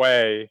 minutes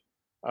away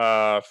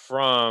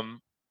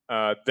from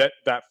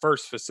that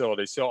first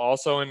facility. So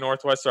also in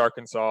Northwest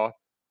Arkansas,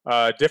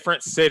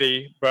 different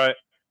city, but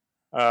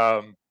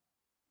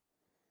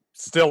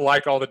still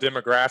like all the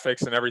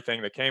demographics and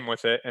everything that came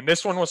with it. And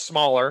this one was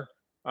smaller,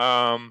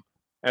 and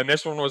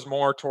this one was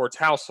more towards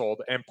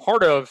household. And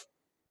part of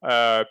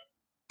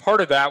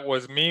that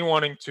was me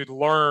wanting to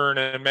learn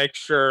and make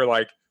sure,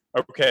 like,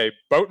 okay,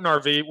 boat and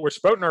RV,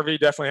 which boat and RV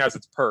definitely has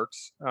its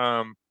perks.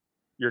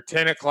 Your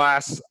tenant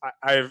class,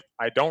 I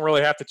don't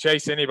really have to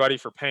chase anybody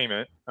for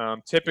payment.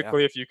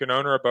 Typically, if you can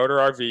own a boat or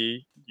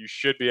RV, you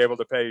should be able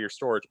to pay your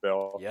storage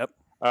bill. Yep.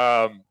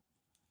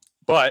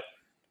 But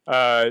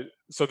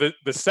so the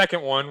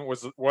second one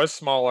was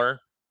smaller,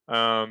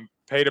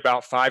 paid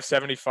about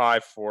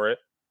 $575 for it.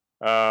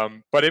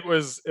 But it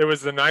was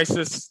the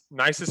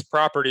nicest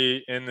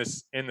property in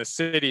the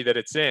city that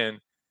it's in.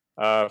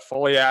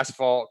 Fully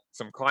asphalt,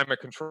 some climate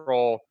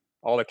control,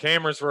 all the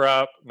cameras were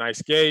up,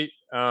 nice gate.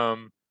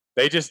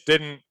 They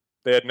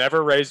had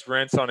never raised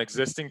rents on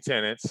existing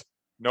tenants,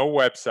 no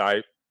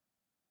website.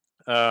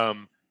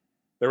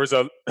 There was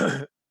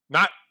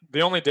not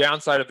the only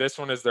downside of this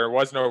one is there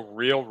was no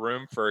real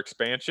room for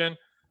expansion.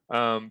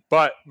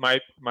 But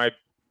my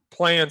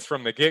plans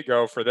from the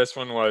get-go for this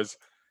one was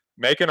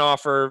make an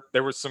offer.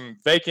 There was some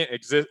vacant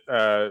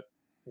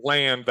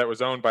land that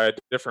was owned by a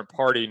different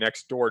party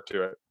next door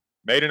to it.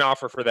 Made an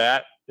offer for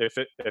that. If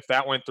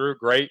that went through,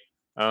 great.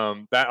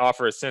 That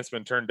offer has since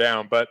been turned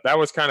down, but that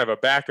was kind of a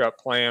backup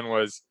plan,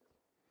 was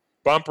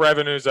bump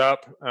revenues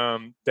up.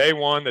 Day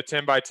one, the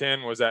 10 by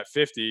 10 was at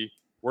 50.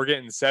 We're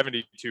getting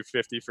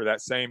 7250 for that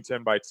same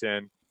 10 by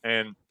 10.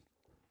 And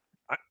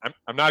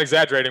I'm not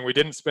exaggerating. We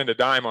didn't spend a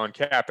dime on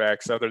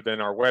CapEx other than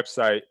our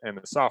website and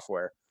the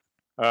software.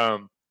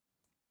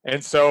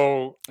 And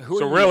so, Who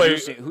so are you really,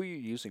 using? Who are you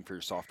using for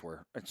your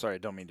software? Sorry, I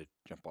don't mean to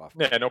jump off.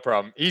 yeah, no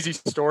problem. Easy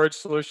Storage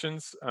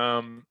Solutions,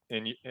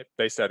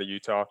 based out of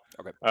Utah.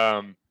 Okay.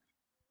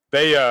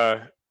 They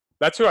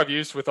that's who I've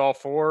used with all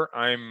four.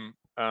 And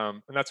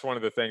that's one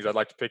of the things I'd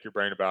like to pick your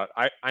brain about.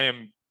 I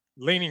am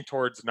leaning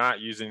towards not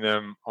using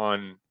them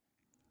on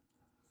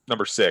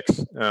number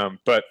 6.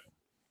 But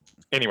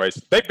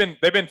anyways, they've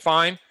been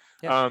fine.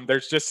 Yeah.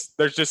 There's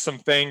just some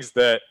things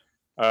that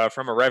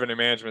from a revenue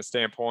management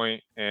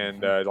standpoint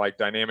and like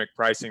dynamic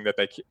pricing that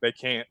they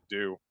can't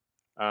do.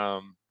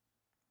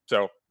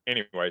 So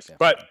anyways, Yeah.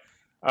 but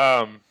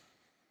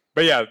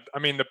yeah, I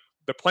mean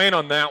the plan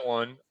on that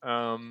one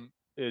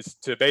is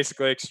to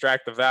basically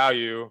extract the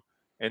value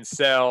and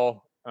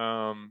sell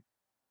in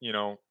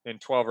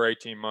 12 or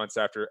 18 months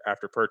after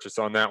purchase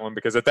on that one,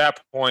 because at that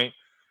point,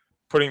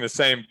 putting the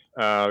same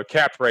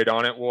cap rate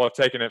on it, we'll have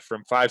taken it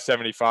from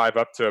 575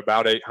 up to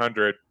about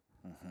 800.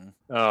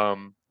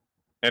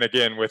 And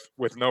again,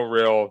 with no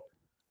real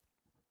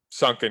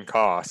sunken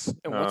costs.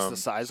 And what's the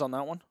size on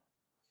that one?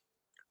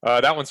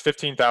 That one's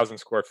 15,000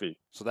 square feet.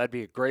 So that'd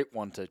be a great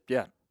one to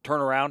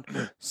turn around,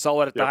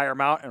 sell it at the higher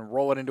amount, and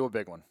roll it into a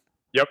big one.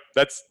 Yep,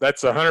 that's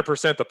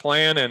 100% the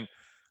plan. And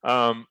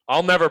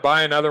I'll never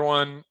buy another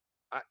one.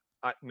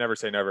 I never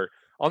say never.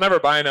 I'll never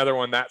buy another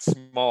one that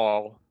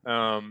small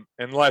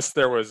unless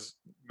there was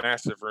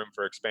massive room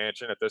for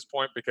expansion at this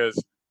point. Because,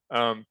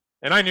 and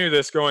I knew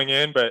this going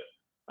in, but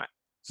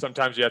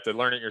sometimes you have to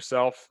learn it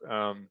yourself.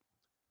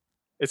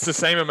 It's the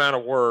same amount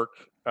of work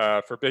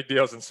for big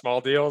deals and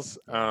small deals.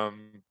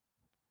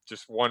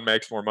 Just one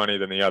makes more money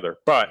than the other.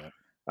 But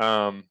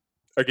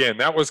again,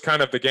 that was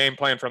kind of the game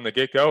plan from the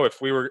get-go.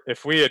 If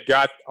we had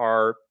got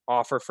our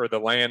offer for the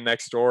land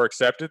next door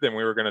accepted, then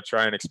we were going to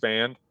try and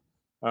expand.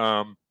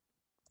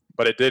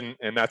 But it didn't,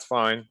 and that's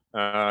fine.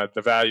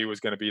 The value was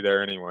going to be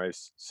there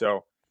anyways.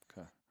 So,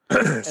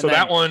 so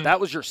that one. That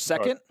was your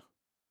second?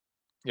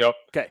 Yep.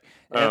 Okay.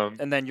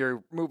 And then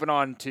you're moving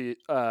on to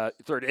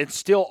third. It's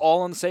still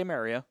all in the same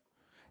area.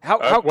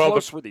 How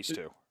close were these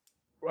two?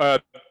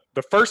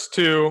 The first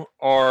two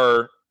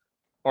are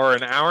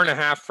an hour and a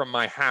half from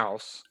my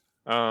house,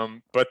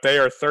 but they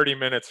are 30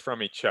 minutes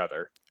from each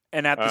other.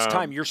 And at this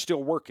time, you're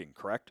still working,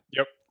 correct?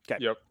 Yep.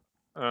 Okay. Yep.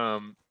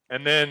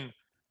 And then,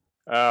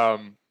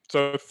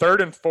 so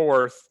third and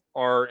fourth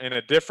are in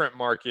a different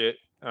market,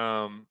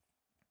 in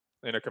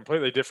a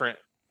completely different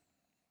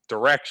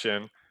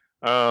direction.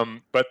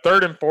 But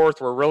third and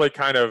fourth were really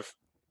kind of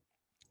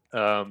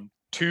they're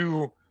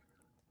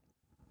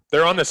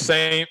in the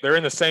same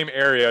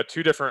area,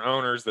 two different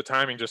owners. The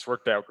timing just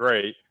worked out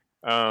great.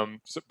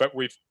 But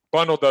we've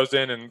bundled those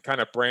in and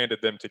kind of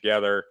branded them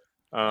together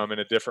in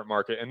a different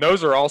market. And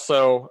those are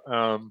also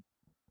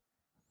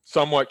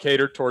somewhat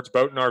catered towards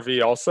boat and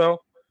RV also.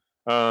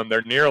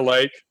 They're near a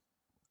lake.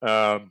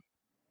 But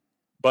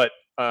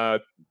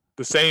the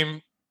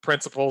same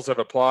principles have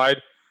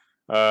applied.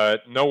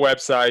 No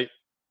website,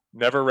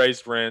 never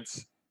raised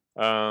rents.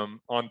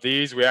 On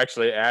these, we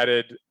actually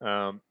added,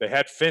 they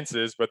had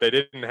fences, but they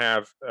didn't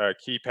have a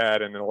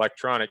keypad and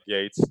electronic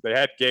gates. They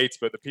had gates,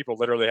 but the people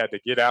literally had to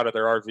get out of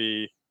their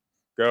RV,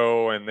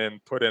 go, and then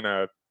put in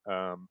an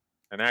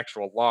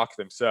actual lock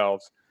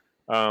themselves.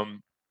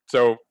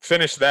 So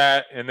finished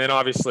that, and then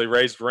obviously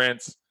raised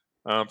rents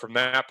from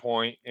that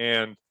point.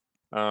 And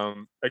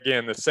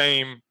again, the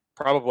same,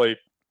 probably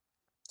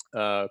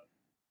 45%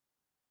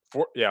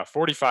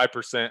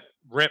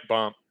 rent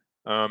bump.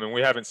 And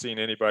we haven't seen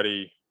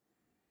anybody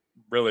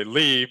really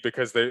leave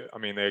because they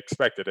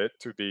expected it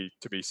to be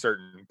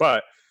certain,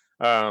 but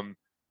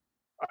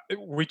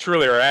we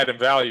truly are adding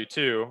value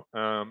too.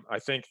 I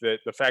think that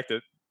the fact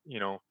that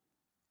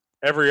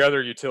every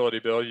other utility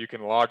bill you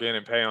can log in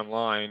and pay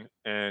online,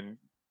 and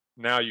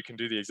now you can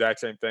do the exact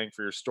same thing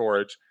for your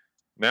storage.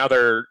 Now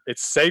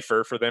it's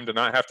safer for them to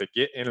not have to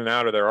get in and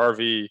out of their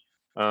RV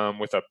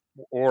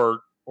or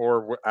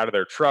out of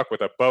their truck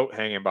with a boat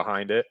hanging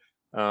behind it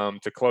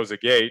to close a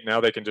gate. Now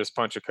they can just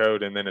punch a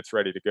code and then it's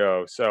ready to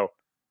go. So,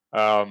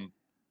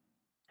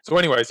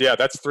 anyways, yeah,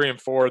 that's 3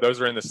 and 4. Those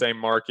are in the same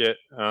market.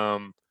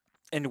 And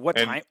what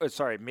time?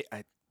 Sorry,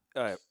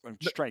 I'm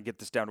just trying to get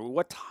this down.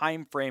 What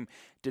time frame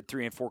did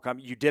 3 and 4 come?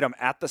 You did them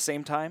at the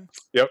same time?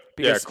 Yep.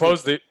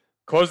 Closed the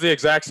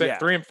exact same.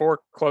 3 and 4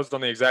 closed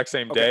on the exact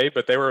same day,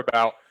 but they were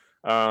about.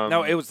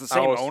 No, it was the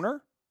same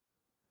owner.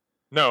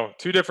 No,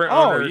 two different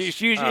owners.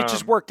 It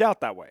just worked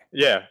out that way.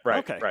 Yeah,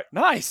 right. Okay, right.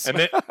 Nice. And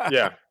then,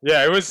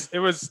 it was.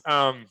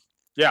 I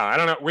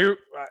don't know. We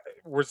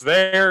was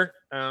there.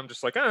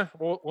 Just like,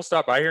 we'll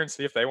stop by here and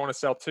see if they want to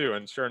sell too.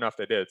 And sure enough,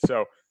 they did.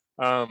 So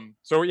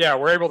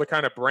we're able to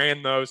kind of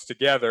brand those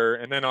together.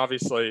 And then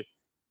obviously,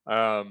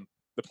 the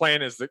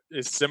plan is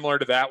similar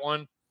to that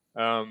one.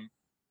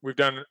 We've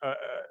done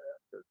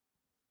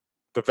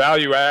the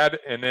value add,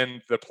 and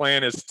then the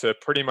plan is to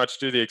pretty much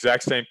do the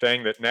exact same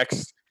thing that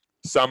next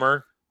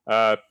summer,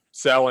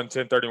 sell in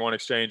 1031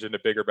 exchange into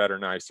bigger, better,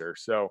 nicer.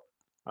 So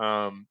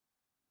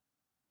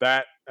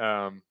that.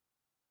 I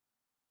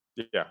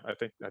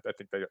think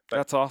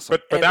that's awesome.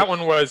 But that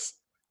one was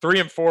 3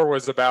 and 4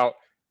 was about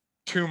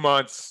 2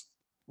 months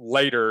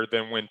later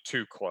than when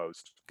 2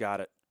 closed.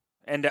 Got it.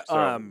 And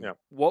So, yeah.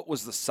 what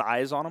was the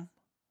size on them?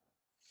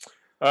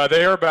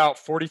 They are about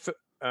 40,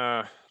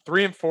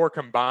 3 and 4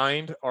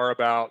 combined are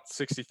about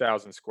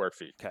 60,000 square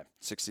feet. Okay,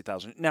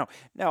 60,000. Now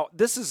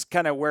this is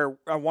kind of where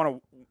I want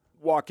to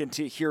walk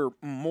into here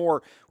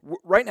more.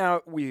 Right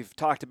now, we've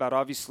talked about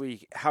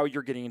obviously how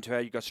you're getting into how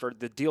you got started,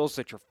 the deals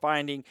that you're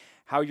finding,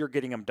 how you're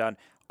getting them done.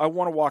 I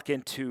want to walk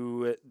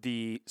into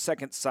the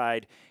second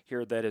side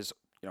here that is,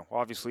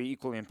 obviously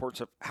equally important.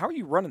 So how are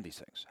you running these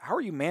things? How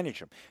are you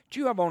managing them? Do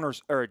you have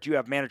owners or do you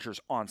have managers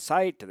on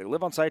site? Do they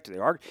live on site? Do they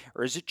argue?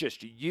 Or is it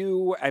just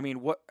you? I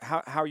mean,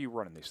 how are you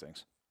running these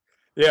things?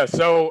 Yeah.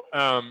 So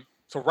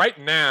right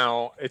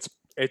now it's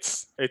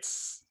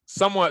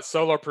somewhat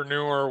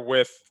solopreneur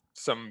with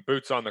some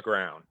boots on the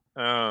ground.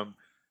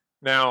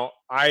 Now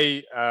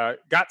I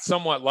got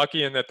somewhat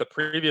lucky in that the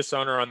previous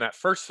owner on that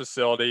first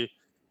facility,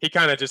 he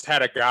kind of just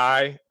had a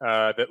guy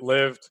that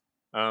lived.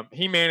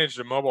 He managed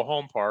a mobile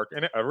home park,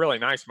 and a really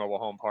nice mobile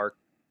home park,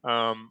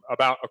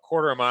 about a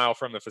quarter of a mile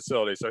from the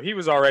facility. So he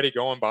was already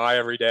going by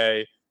every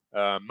day,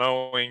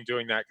 mowing,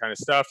 doing that kind of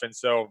stuff. And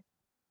so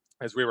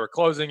as we were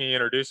closing, he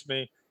introduced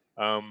me.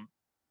 Um,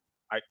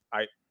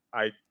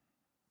 I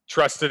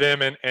trusted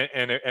him, and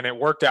it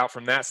worked out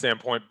from that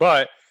standpoint.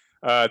 But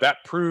that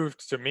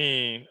proved to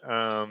me,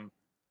 and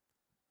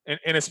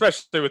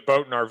especially with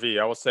boat and RV,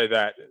 I will say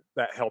that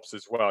helps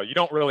as well. You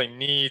don't really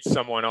need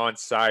someone on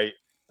site.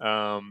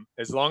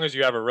 As long as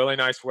you have a really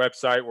nice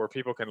website where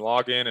people can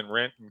log in and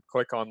rent and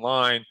click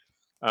online,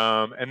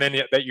 and then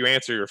that you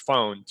answer your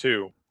phone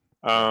too,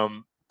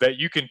 that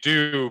you can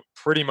do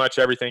pretty much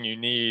everything you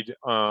need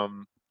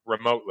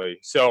remotely.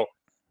 So,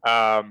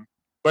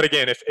 but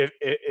again,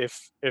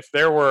 if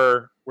there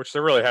were, which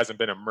there really hasn't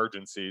been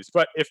emergencies,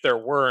 but if there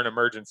were an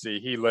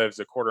emergency, he lives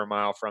a quarter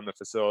mile from the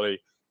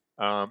facility,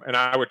 and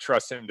I would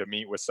trust him to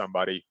meet with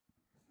somebody,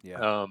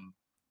 Yeah.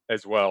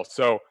 as well.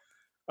 So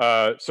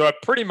I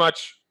pretty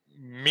much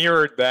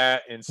mirrored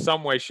that in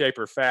some way, shape,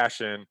 or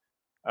fashion.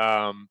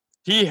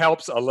 He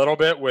helps a little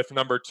bit with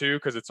number 2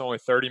 because it's only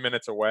 30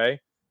 minutes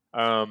away.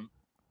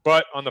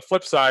 But on the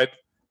flip side,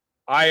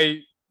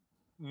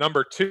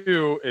 number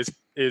 2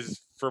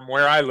 is from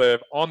where I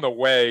live on the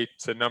way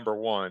to number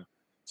 1.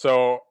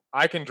 So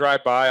I can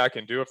drive by, I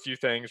can do a few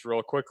things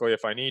real quickly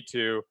if I need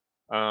to,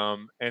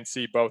 and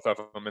see both of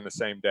them in the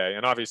same day.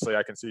 And obviously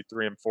I can see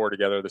 3 and 4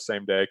 together the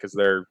same day because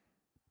they're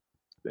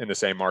in the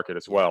same market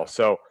as well.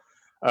 So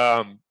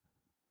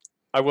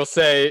I will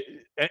say,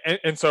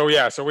 so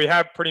we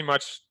have pretty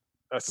much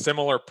a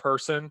similar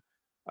person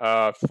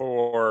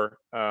for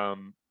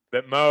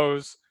that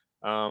mows.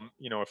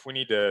 If we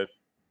need to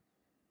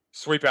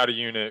sweep out a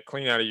unit,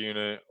 clean out a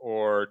unit,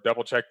 or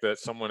double check that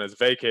someone has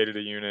vacated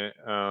a unit,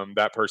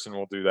 that person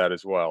will do that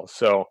as well.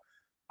 So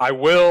I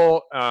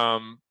will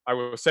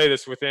say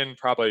this: within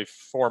probably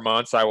 4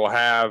 months, I will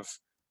have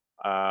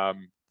a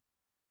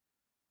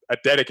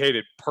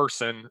dedicated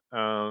person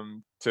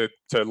to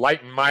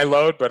lighten my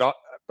load, but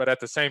at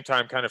the same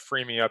time, kind of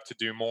free me up to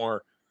do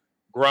more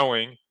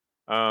growing.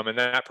 And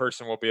that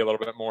person will be a little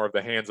bit more of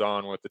the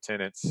hands-on with the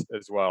tenants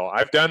as well.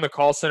 I've done the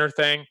call center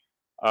thing.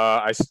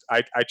 I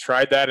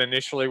tried that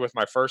initially with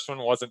my first one,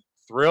 wasn't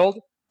thrilled.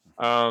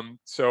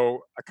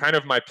 So kind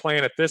of my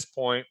plan at this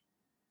point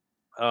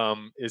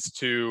is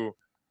to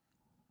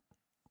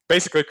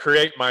basically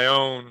create my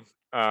own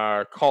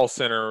call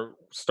center,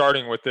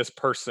 starting with this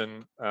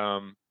person.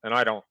 And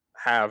I don't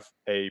have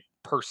a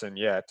person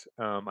yet.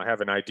 I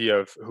have an idea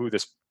of who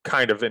this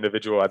kind of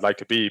individual I'd like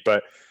to be,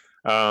 but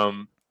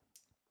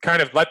kind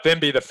of let them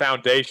be the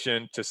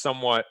foundation to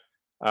somewhat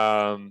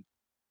plug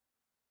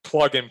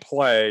and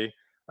play.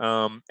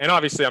 And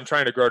obviously I'm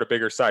trying to grow to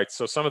bigger sites.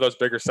 So some of those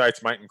bigger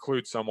sites might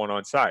include someone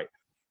on site.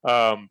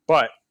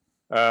 But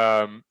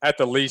at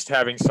the least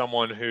having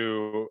someone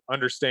who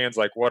understands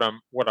like what I'm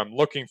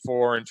looking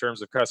for in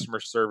terms of customer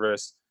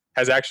service,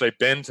 has actually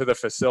been to the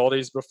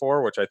facilities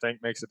before, which I think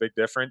makes a big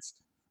difference.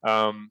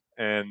 Yeah.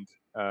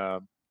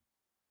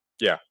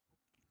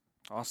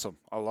 Awesome.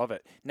 I love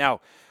it.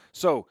 Now,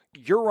 so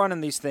you're running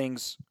these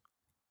things.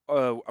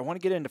 I want to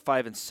get into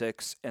 5 and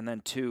 6, and then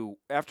 2.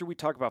 After we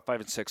talk about 5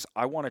 and 6,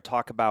 I want to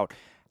talk about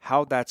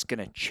how that's going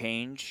to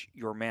change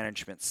your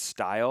management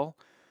style.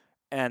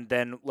 And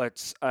then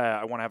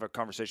I want to have a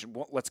conversation.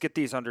 Let's get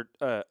these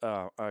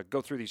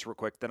go through these real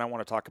quick. Then I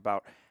want to talk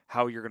about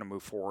how you're going to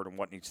move forward and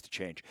what needs to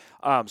change.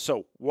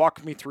 So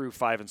walk me through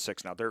 5 and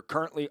 6 now. They're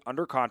currently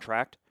under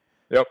contract.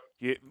 Yep.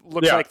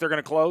 Looks like they're going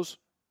to close.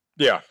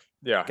 Yeah.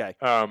 Yeah. Okay.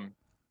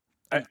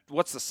 And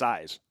what's the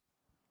size?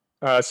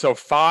 So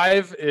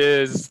 5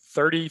 is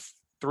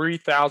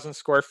 33,000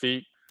 square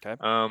feet.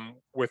 Okay.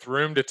 With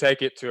room to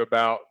take it to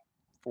about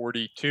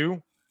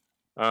 42.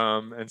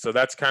 And so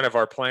that's kind of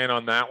our plan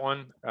on that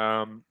one.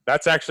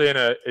 That's actually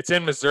it's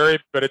in Missouri,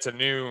 but it's a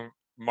new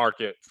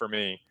market for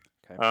me.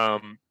 Okay.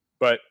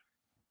 But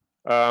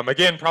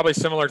again, probably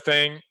similar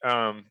thing.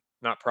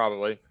 Not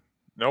probably.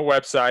 No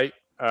website.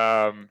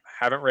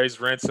 Haven't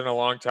raised rents in a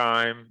long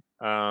time.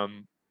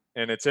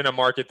 And it's in a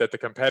market that the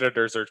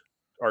competitors are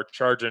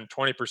charging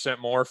 20%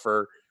 more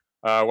for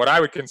what I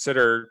would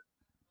consider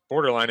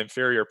borderline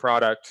inferior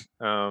product,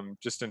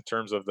 just in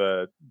terms of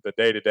the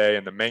day-to-day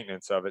and the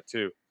maintenance of it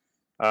too.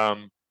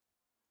 Um,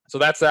 so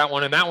that's that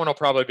one, and that one will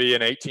probably be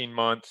an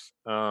 18-month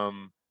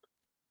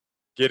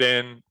get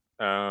in,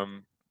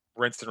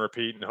 rinse and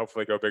repeat, and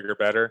hopefully go bigger,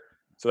 better.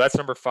 So that's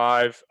number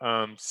 5.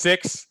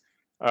 6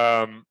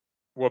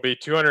 will be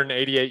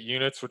 288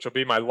 units, which will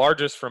be my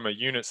largest from a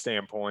unit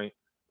standpoint.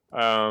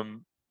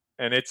 And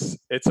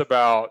it's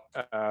about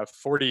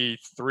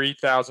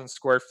 43,000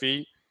 square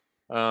feet.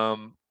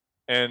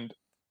 And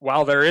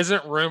while there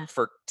isn't room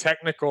for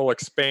technical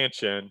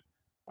expansion,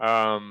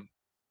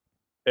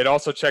 it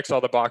also checks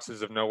all the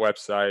boxes of no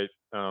website,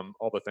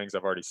 all the things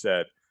I've already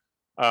said.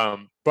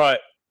 But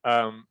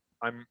I'm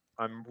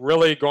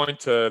really going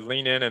to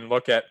lean in and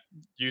look at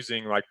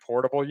using like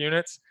portable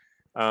units,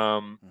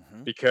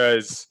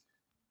 because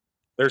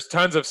there's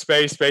tons of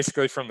space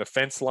basically from the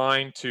fence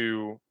line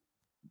to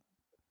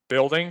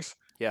buildings.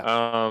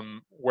 Yeah.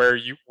 Where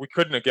we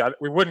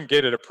wouldn't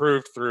get it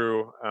approved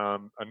through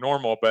a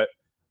normal, but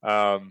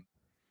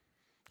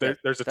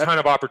there's a ton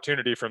of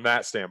opportunity from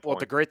that standpoint. Well,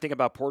 the great thing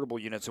about portable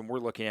units, and we're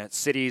looking at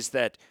cities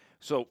that,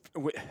 so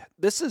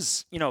this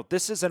is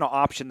an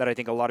option that I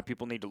think a lot of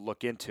people need to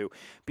look into,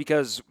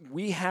 because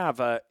we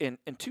have, and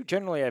two,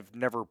 generally I've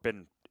never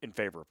been in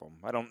favor of them.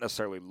 I don't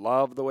necessarily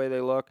love the way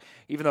they look,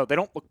 even though they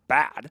don't look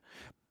bad,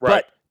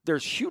 right. But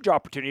there's huge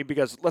opportunity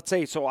because let's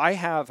say, so I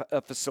have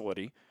a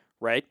facility,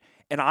 right?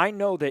 And I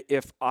know that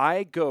if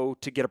I go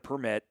to get a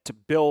permit to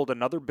build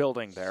another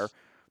building there,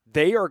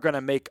 they are going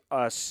to make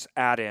us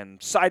add in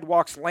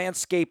sidewalks,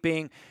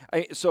 landscaping.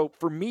 So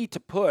for me to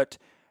put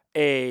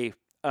a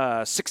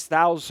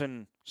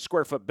 6,000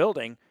 square foot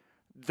building,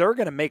 they're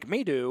going to make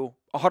me do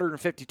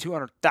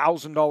 $150,000,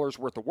 $200,000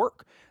 worth of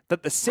work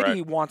that the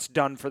city wants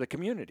done for the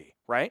community,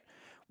 right?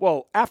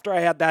 Well, after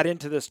I add that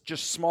into this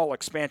just small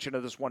expansion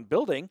of this one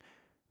building,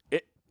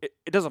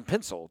 it doesn't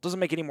pencil. It doesn't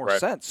make any more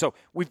sense. So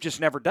we've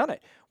just never done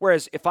it.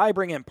 Whereas if I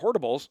bring in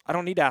portables, I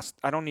don't need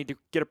to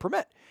get a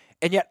permit.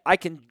 And yet I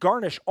can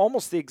garnish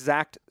almost the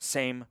exact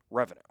same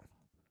revenue.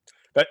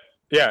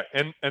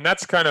 And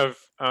that's kind of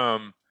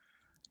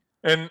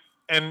and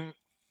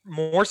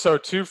more so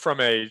too from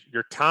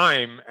your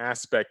time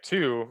aspect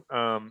too.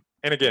 And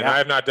again, I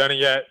have not done it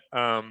yet,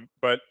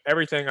 but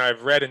everything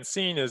I've read and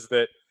seen is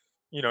that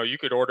you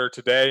could order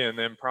today and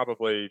then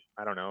probably,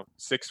 I don't know,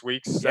 6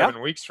 weeks,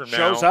 7 weeks from now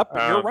shows up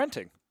and you're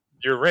renting.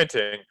 You're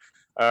renting.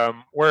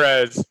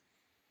 Whereas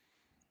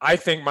I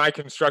think my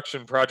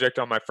construction project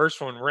on my first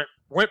one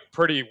went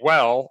pretty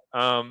well,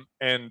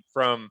 and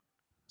from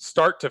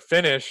start to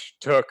finish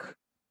took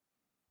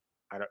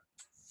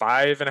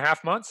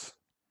 5.5 months,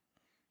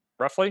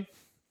 roughly.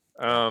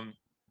 And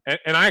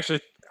I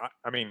actually,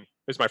 I mean,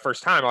 it was my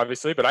first time,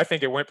 obviously, but I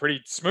think it went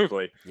pretty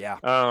smoothly. Yeah.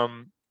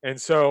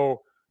 And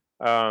so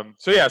from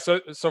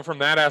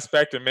that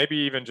aspect, and maybe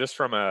even just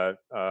from a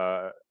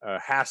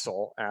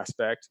hassle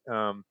aspect,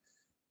 again,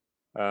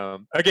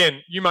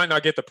 you might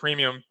not get the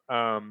premium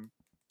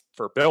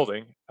for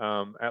building,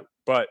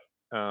 but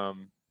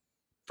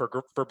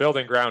for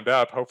building ground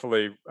up,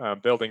 hopefully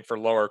building for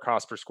lower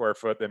cost per square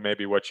foot than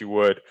maybe what you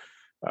would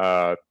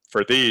for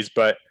these.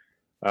 But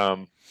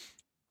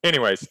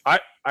anyways, I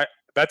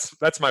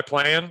that's my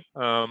plan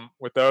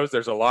with those.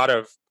 There's a lot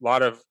of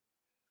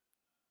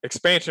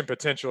expansion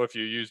potential if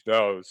you use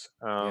those.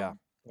 And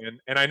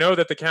I know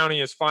that the county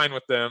is fine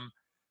with them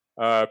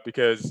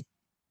because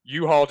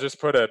U-Haul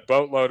just put a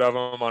boatload of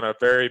them on a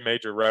very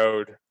major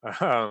road,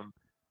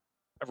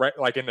 right,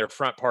 like in their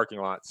front parking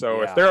lot.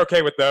 So if they're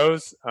okay with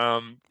those,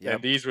 and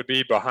these would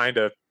be behind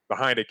a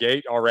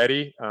gate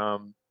already,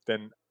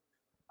 then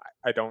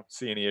I don't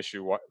see any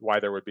issue why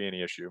there would be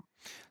any issue.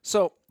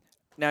 So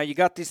now you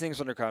got these things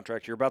under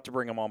contract. You're about to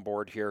bring them on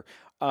board here.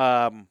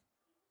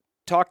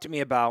 Talk to me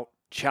about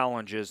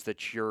challenges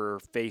that you're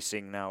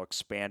facing now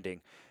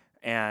expanding.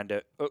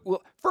 And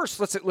well, first,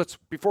 let's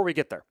before we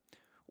get there,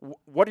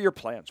 what are your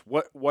plans?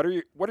 What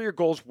are your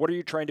goals? What are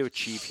you trying to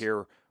achieve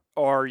here?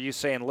 Or are you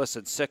saying,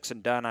 listen, 6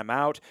 and done, I'm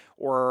out?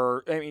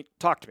 Or I mean,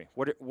 talk to me.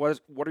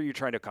 What are you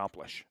trying to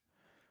accomplish?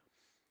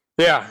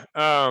 Yeah,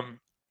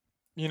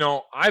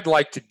 I'd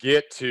like to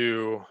get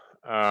to.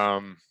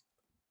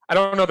 I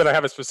don't know that I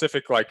have a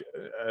specific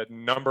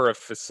number of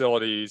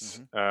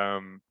facilities,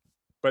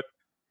 but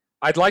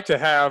I'd like to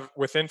have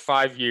within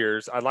 5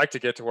 years. I'd like to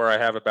get to where I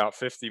have about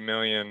 50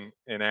 million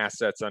in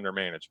assets under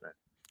management.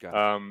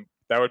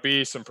 That would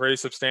be some pretty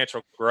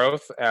substantial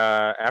growth.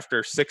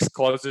 After 6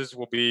 closes,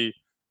 will be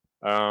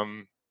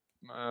between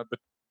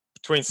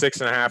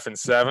 6.5 and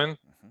 7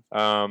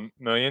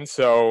 million.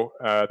 So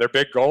they're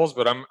big goals,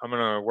 but I'm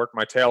going to work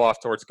my tail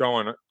off towards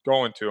going to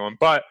them.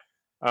 But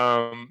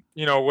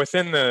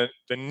within the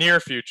near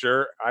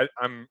future,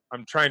 I'm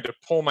trying to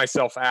pull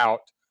myself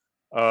out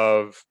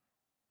of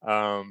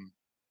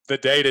the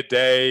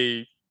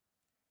day-to-day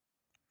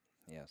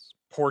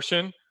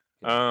portion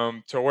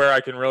to where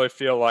I can really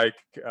feel like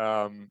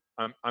I'm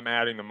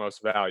adding the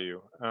most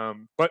value.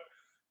 But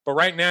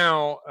right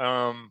now,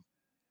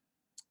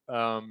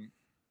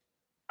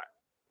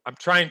 I'm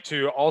trying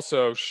to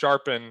also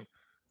sharpen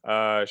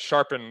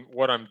sharpen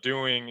what I'm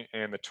doing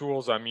and the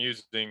tools I'm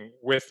using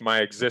with my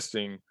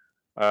existing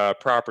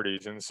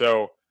properties. And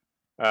so,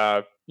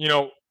 you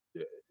know,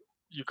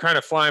 you're kind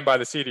of flying by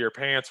the seat of your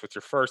pants with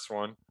your first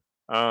one,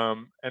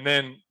 and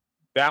then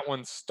that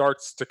one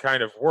starts to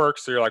kind of work.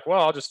 So you're like,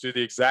 well, I'll just do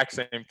the exact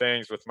same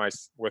things with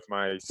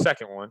my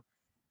second one.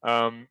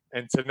 And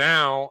so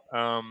now,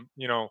 I'm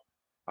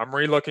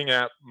relooking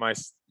at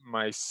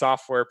my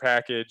software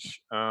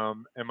package.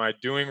 Am I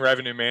doing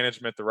revenue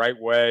management the right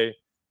way?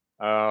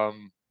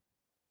 Um,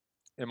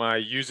 am I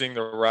using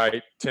the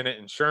right tenant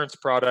insurance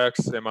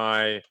products? Am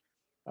I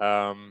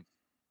um,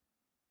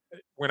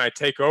 when I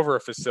take over a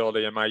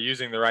facility, am I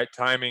using the right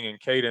timing and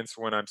cadence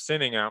when I'm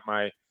sending out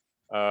my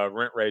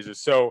rent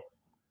raises? So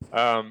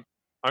um,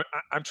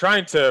 I'm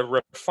trying to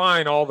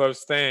refine all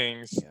those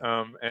things,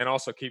 Yeah. and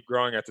also keep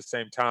growing at the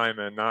same time,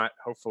 and not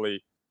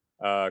hopefully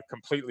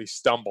completely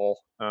stumble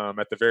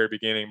at the very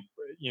beginning.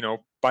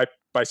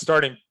 By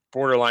starting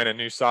borderline a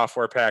new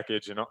software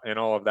package and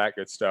all of that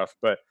good stuff.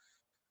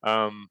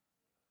 Um,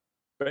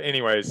 but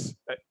anyways,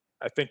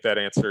 I think that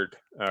answered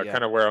Yeah.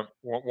 kind of where I'm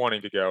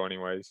wanting to go.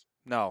 Anyways.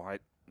 No,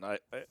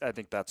 I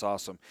think that's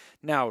awesome.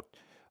 Now,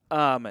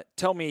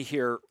 tell me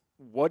here,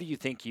 what do you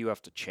think you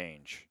have to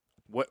change?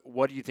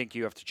 What do you think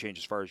you have to change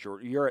as far as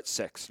you're at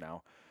 6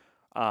 now?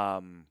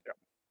 Um,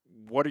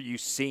 what are you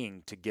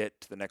seeing to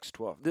get to the next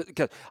 12?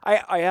 Because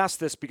I ask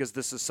this because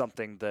this is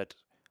something that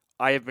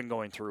I have been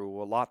going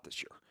through a lot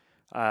this year.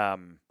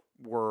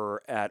 We're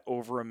at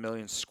over 1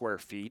 million square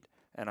feet,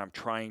 and I'm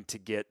trying to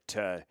get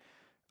to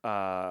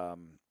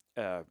um,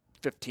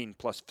 15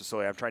 plus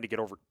facility. I'm trying to get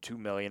over 2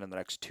 million in the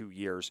next 2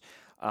 years.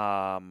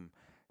 Um,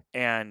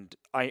 and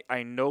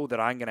I know that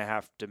I'm going to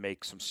have to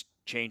make some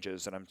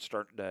changes, and I'm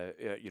starting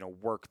to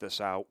work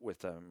this out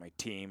with my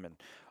team and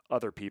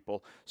other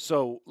people.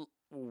 So,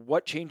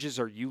 what changes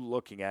are you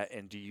looking at,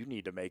 and do you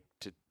need to make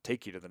to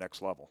take you to the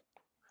next level?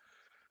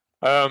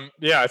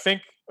 Yeah, I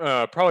think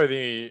probably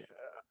the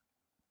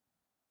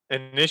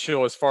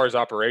initial, as far as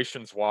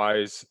operations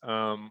wise,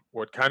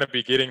 would kind of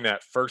be getting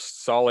that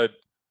first solid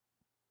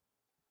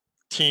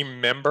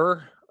team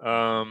member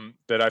Hmm.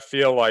 that I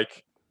feel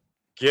like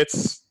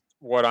gets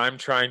what I'm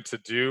trying to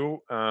do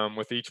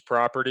with each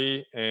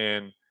property.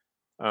 And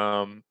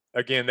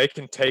again, they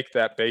can take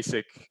that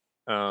basic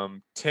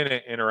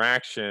tenant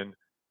interaction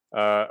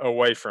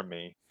away from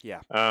me.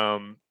 Yeah,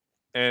 Um,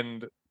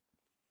 and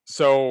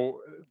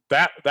so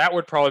that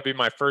would probably be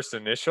my first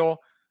initial,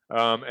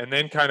 and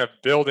then kind of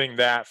building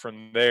that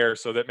from there,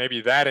 so that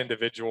maybe that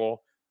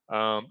individual,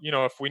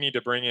 if we need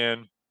to bring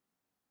in,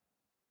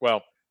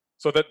 well,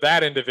 so that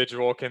that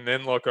individual can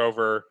then look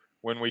over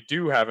when we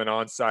do have an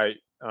on-site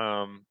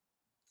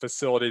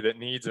facility that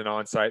needs an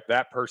on-site,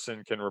 that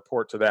person can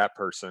report to that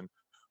person.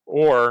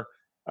 Or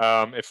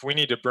if we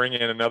need to bring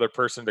in another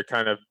person to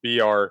kind of be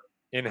our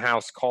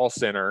in-house call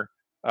center,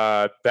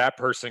 that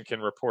person can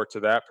report to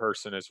that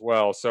person as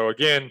well. So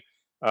again,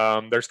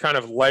 there's kind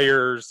of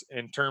layers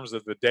in terms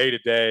of the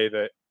day-to-day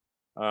that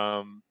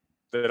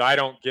I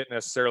don't get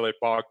necessarily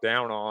bogged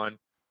down on,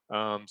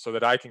 so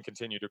that I can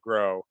continue to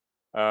grow.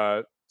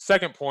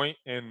 Second point,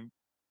 in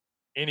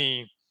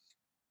any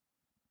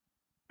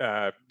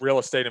real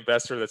estate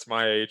investor that's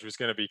my age, was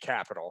going to be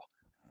capital.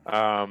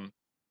 Um,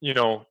 you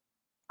know,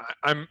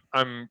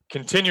 I'm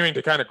continuing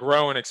to kind of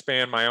grow and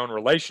expand my own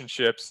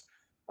relationships,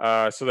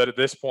 so that at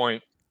this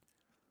point,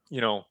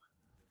 you know,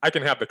 I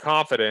can have the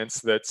confidence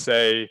that,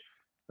 say,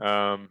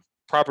 um,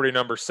 property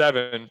number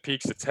 7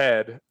 peaks its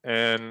head,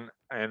 and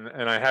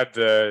I have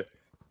the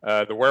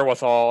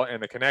wherewithal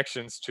and the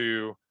connections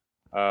to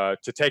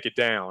take it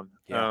down,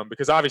 yeah.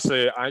 because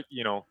obviously I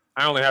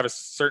only have a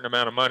certain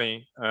amount of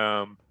money,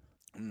 and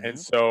Hmm.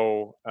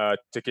 so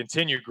to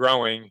continue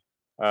growing,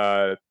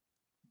 uh,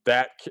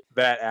 that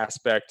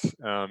aspect,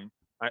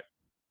 I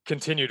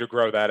continue to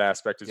grow that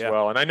aspect as Yeah.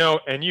 well. And I know,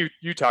 and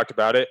you talked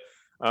about it.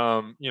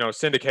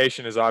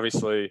 Syndication is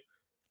obviously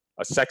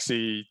a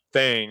sexy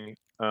thing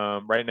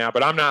right now,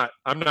 but I'm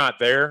not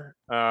there,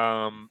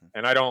 Mhm.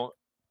 and I don't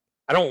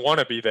want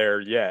to be there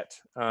yet.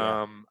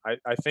 Yeah.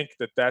 I think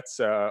that's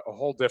a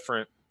whole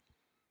different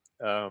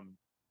um,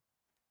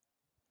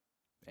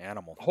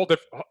 Animal. whole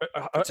different.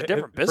 It's a It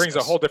different brings a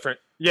business. whole different.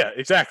 Yeah,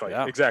 exactly,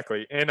 Yeah.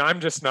 exactly. And I'm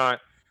just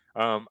not.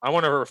 I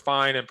want to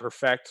refine and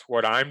perfect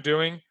what I'm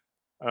doing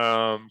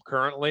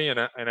currently, and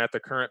at the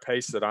current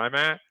pace that I'm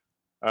at,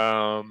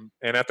 and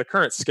at the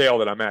current scale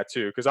that I'm at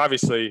too. Because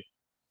obviously,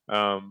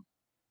 um,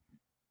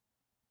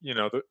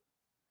 the,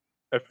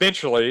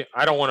 eventually,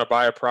 I don't want to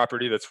buy a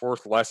property that's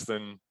worth less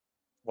than,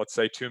 let's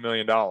say, $2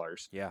 million.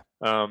 Yeah.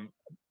 Um,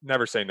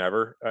 never say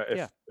never.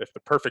 Yeah. If the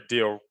perfect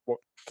deal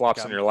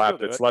flops in your lap You'll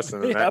do that's it. less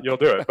than that, Yep. you'll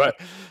do it.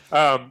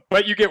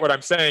 But you get what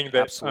I'm saying.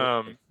 That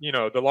Absolutely.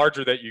 the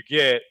larger that you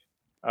get,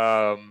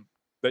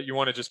 that you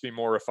want to just be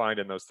more refined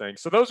in those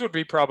things. So those would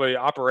be probably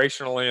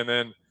operationally, and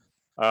then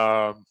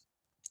um,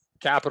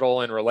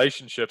 capital and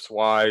relationships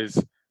wise,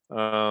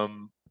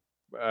 um,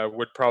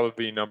 would probably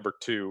be number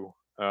two,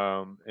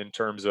 in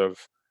terms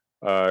of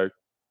uh,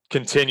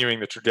 continuing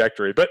the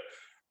trajectory. But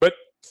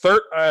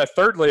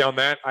thirdly on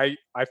that, I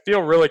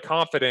feel really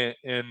confident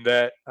in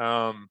that,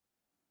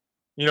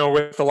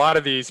 with a lot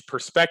of these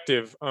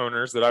prospective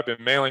owners that I've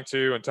been mailing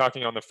to and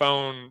talking on the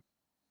phone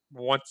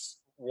once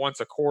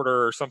a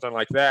quarter or something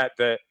like that,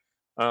 that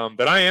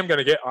I am going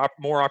to get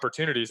more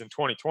opportunities in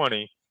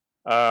 2020.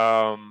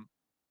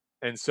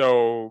 And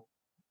so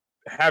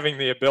having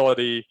the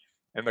ability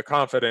and the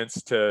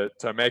confidence to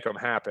make them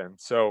happen.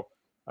 So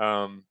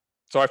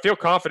I feel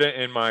confident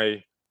in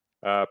my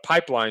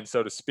pipeline,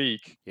 so to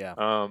speak. Yeah.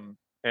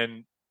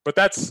 But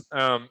that's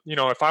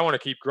if I want to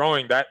keep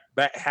growing, that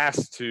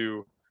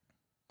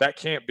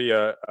can't be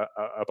a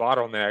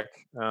bottleneck,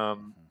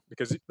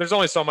 because there's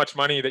only so much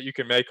money that you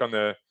can make on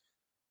the,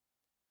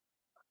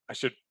 I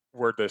should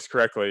word this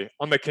correctly,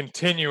 on the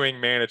continuing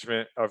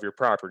management of your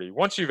property.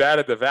 Once you've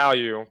added the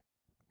value,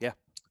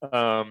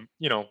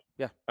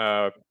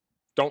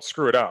 don't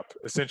screw it up,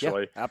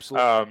 essentially. Yeah,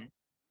 absolutely.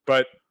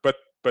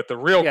 But the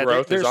real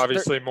growth is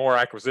obviously more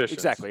acquisitions.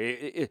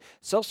 Exactly.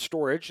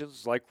 Self-storage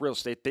is like real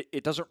estate.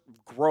 It doesn't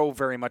grow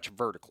very much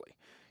vertically.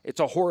 It's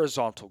a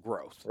horizontal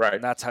growth, right?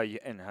 And that's how you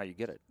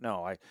get it.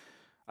 No, I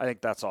think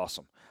that's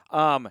awesome.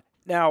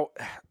 Now,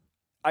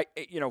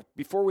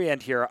 before we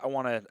end here, I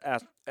want to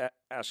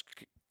ask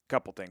a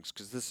couple things,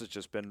 because this has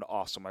just been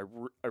awesome. I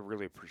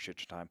really appreciate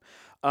your time.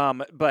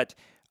 But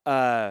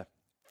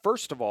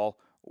first of all,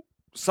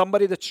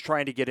 somebody that's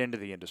trying to get into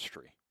the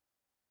industry,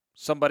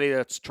 somebody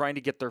that's trying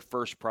to get their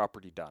first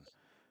property done,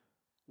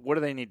 what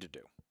do they need to do?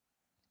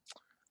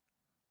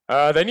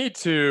 They need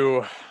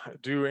to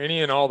do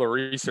any and all the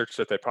research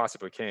that they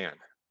possibly can.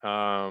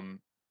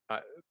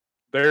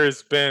 There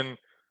has been,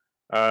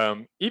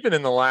 even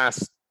in the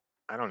last,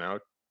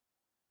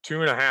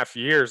 2.5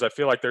 years, I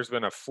feel like there's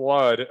been a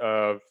flood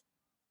of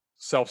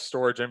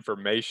self-storage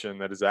information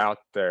that is out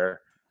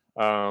there.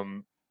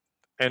 And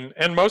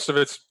most of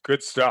it's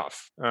good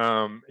stuff.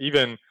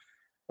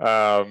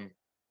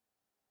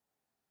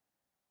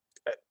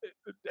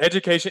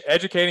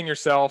 Educating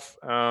yourself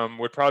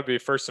would probably be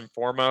first and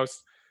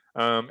foremost.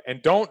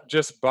 And don't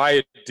just buy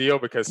a deal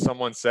because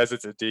someone says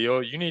it's a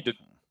deal. You need to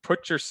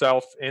put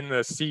yourself in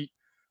the seat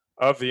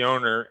of the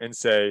owner and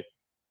say,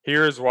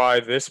 here's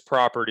why this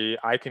property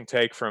I can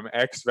take from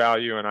X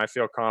value, and I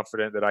feel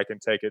confident that I can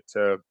take it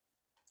to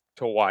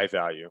Y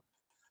value.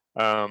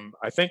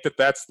 I think that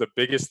that's the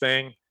biggest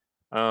thing.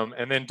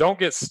 And then don't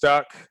get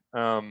stuck.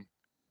 I'm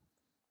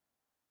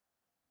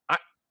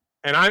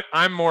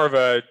more of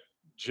a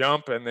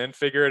jump and then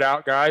figure it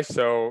out guy.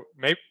 So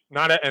maybe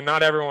not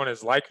everyone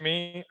is like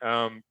me.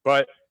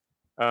 But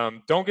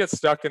don't get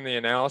stuck in the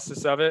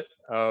analysis of it.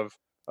 Of,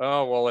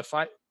 oh well, if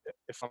I'm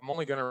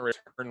only going to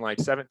return like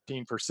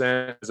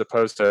 17% as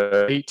opposed to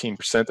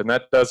 18%, then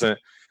that doesn't.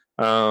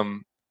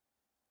 I'm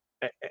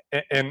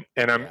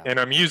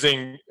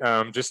using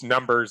just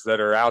numbers that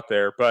are out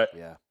there, but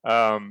if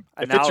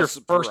it's your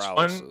first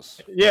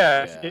paralysis. one,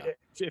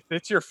 if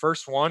it's your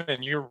first one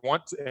and you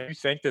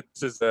think that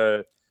this is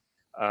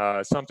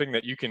something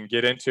that you can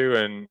get into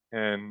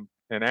and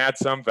add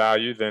some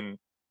value, then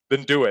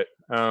do it.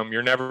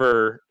 It's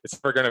never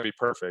going to be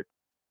perfect.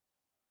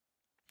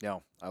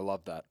 No, I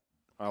love that.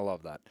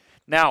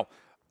 Now,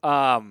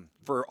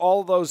 for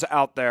all those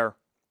out there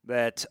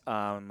that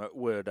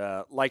would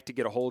like to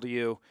get a hold of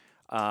you,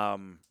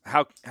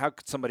 how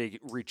could somebody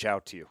reach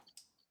out to you?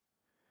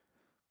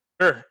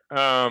 Sure.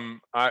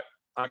 I'm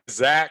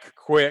Zach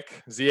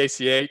Quick,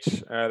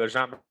 ZACH. There's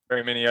not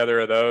very many other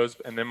of those.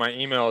 And then my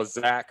email is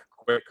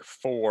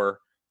zachquick4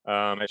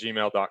 at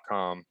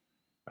gmail.com.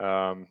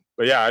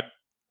 But yeah,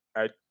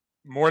 I'm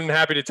more than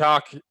happy to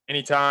talk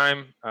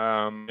anytime.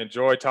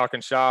 Enjoy talking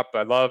shop.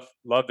 I love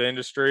the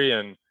industry,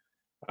 and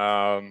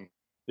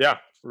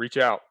reach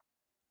out.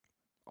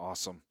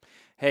 Awesome.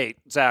 Hey,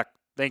 Zach,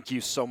 thank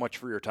you so much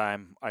for your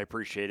time. I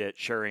appreciate it,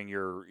 sharing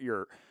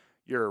your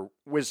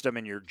wisdom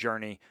and your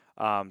journey.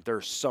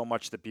 There's so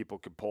much that people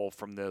could pull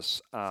from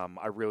this.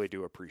 I really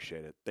do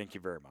appreciate it. Thank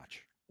you very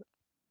much.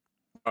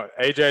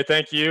 AJ,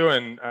 thank you,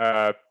 and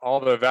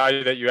all the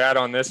value that you add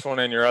on this one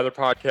and your other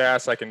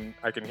podcasts. I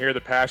can hear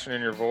the passion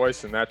in your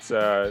voice, and that's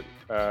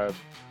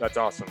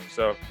awesome.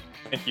 So,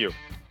 thank you.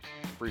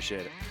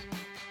 Appreciate it.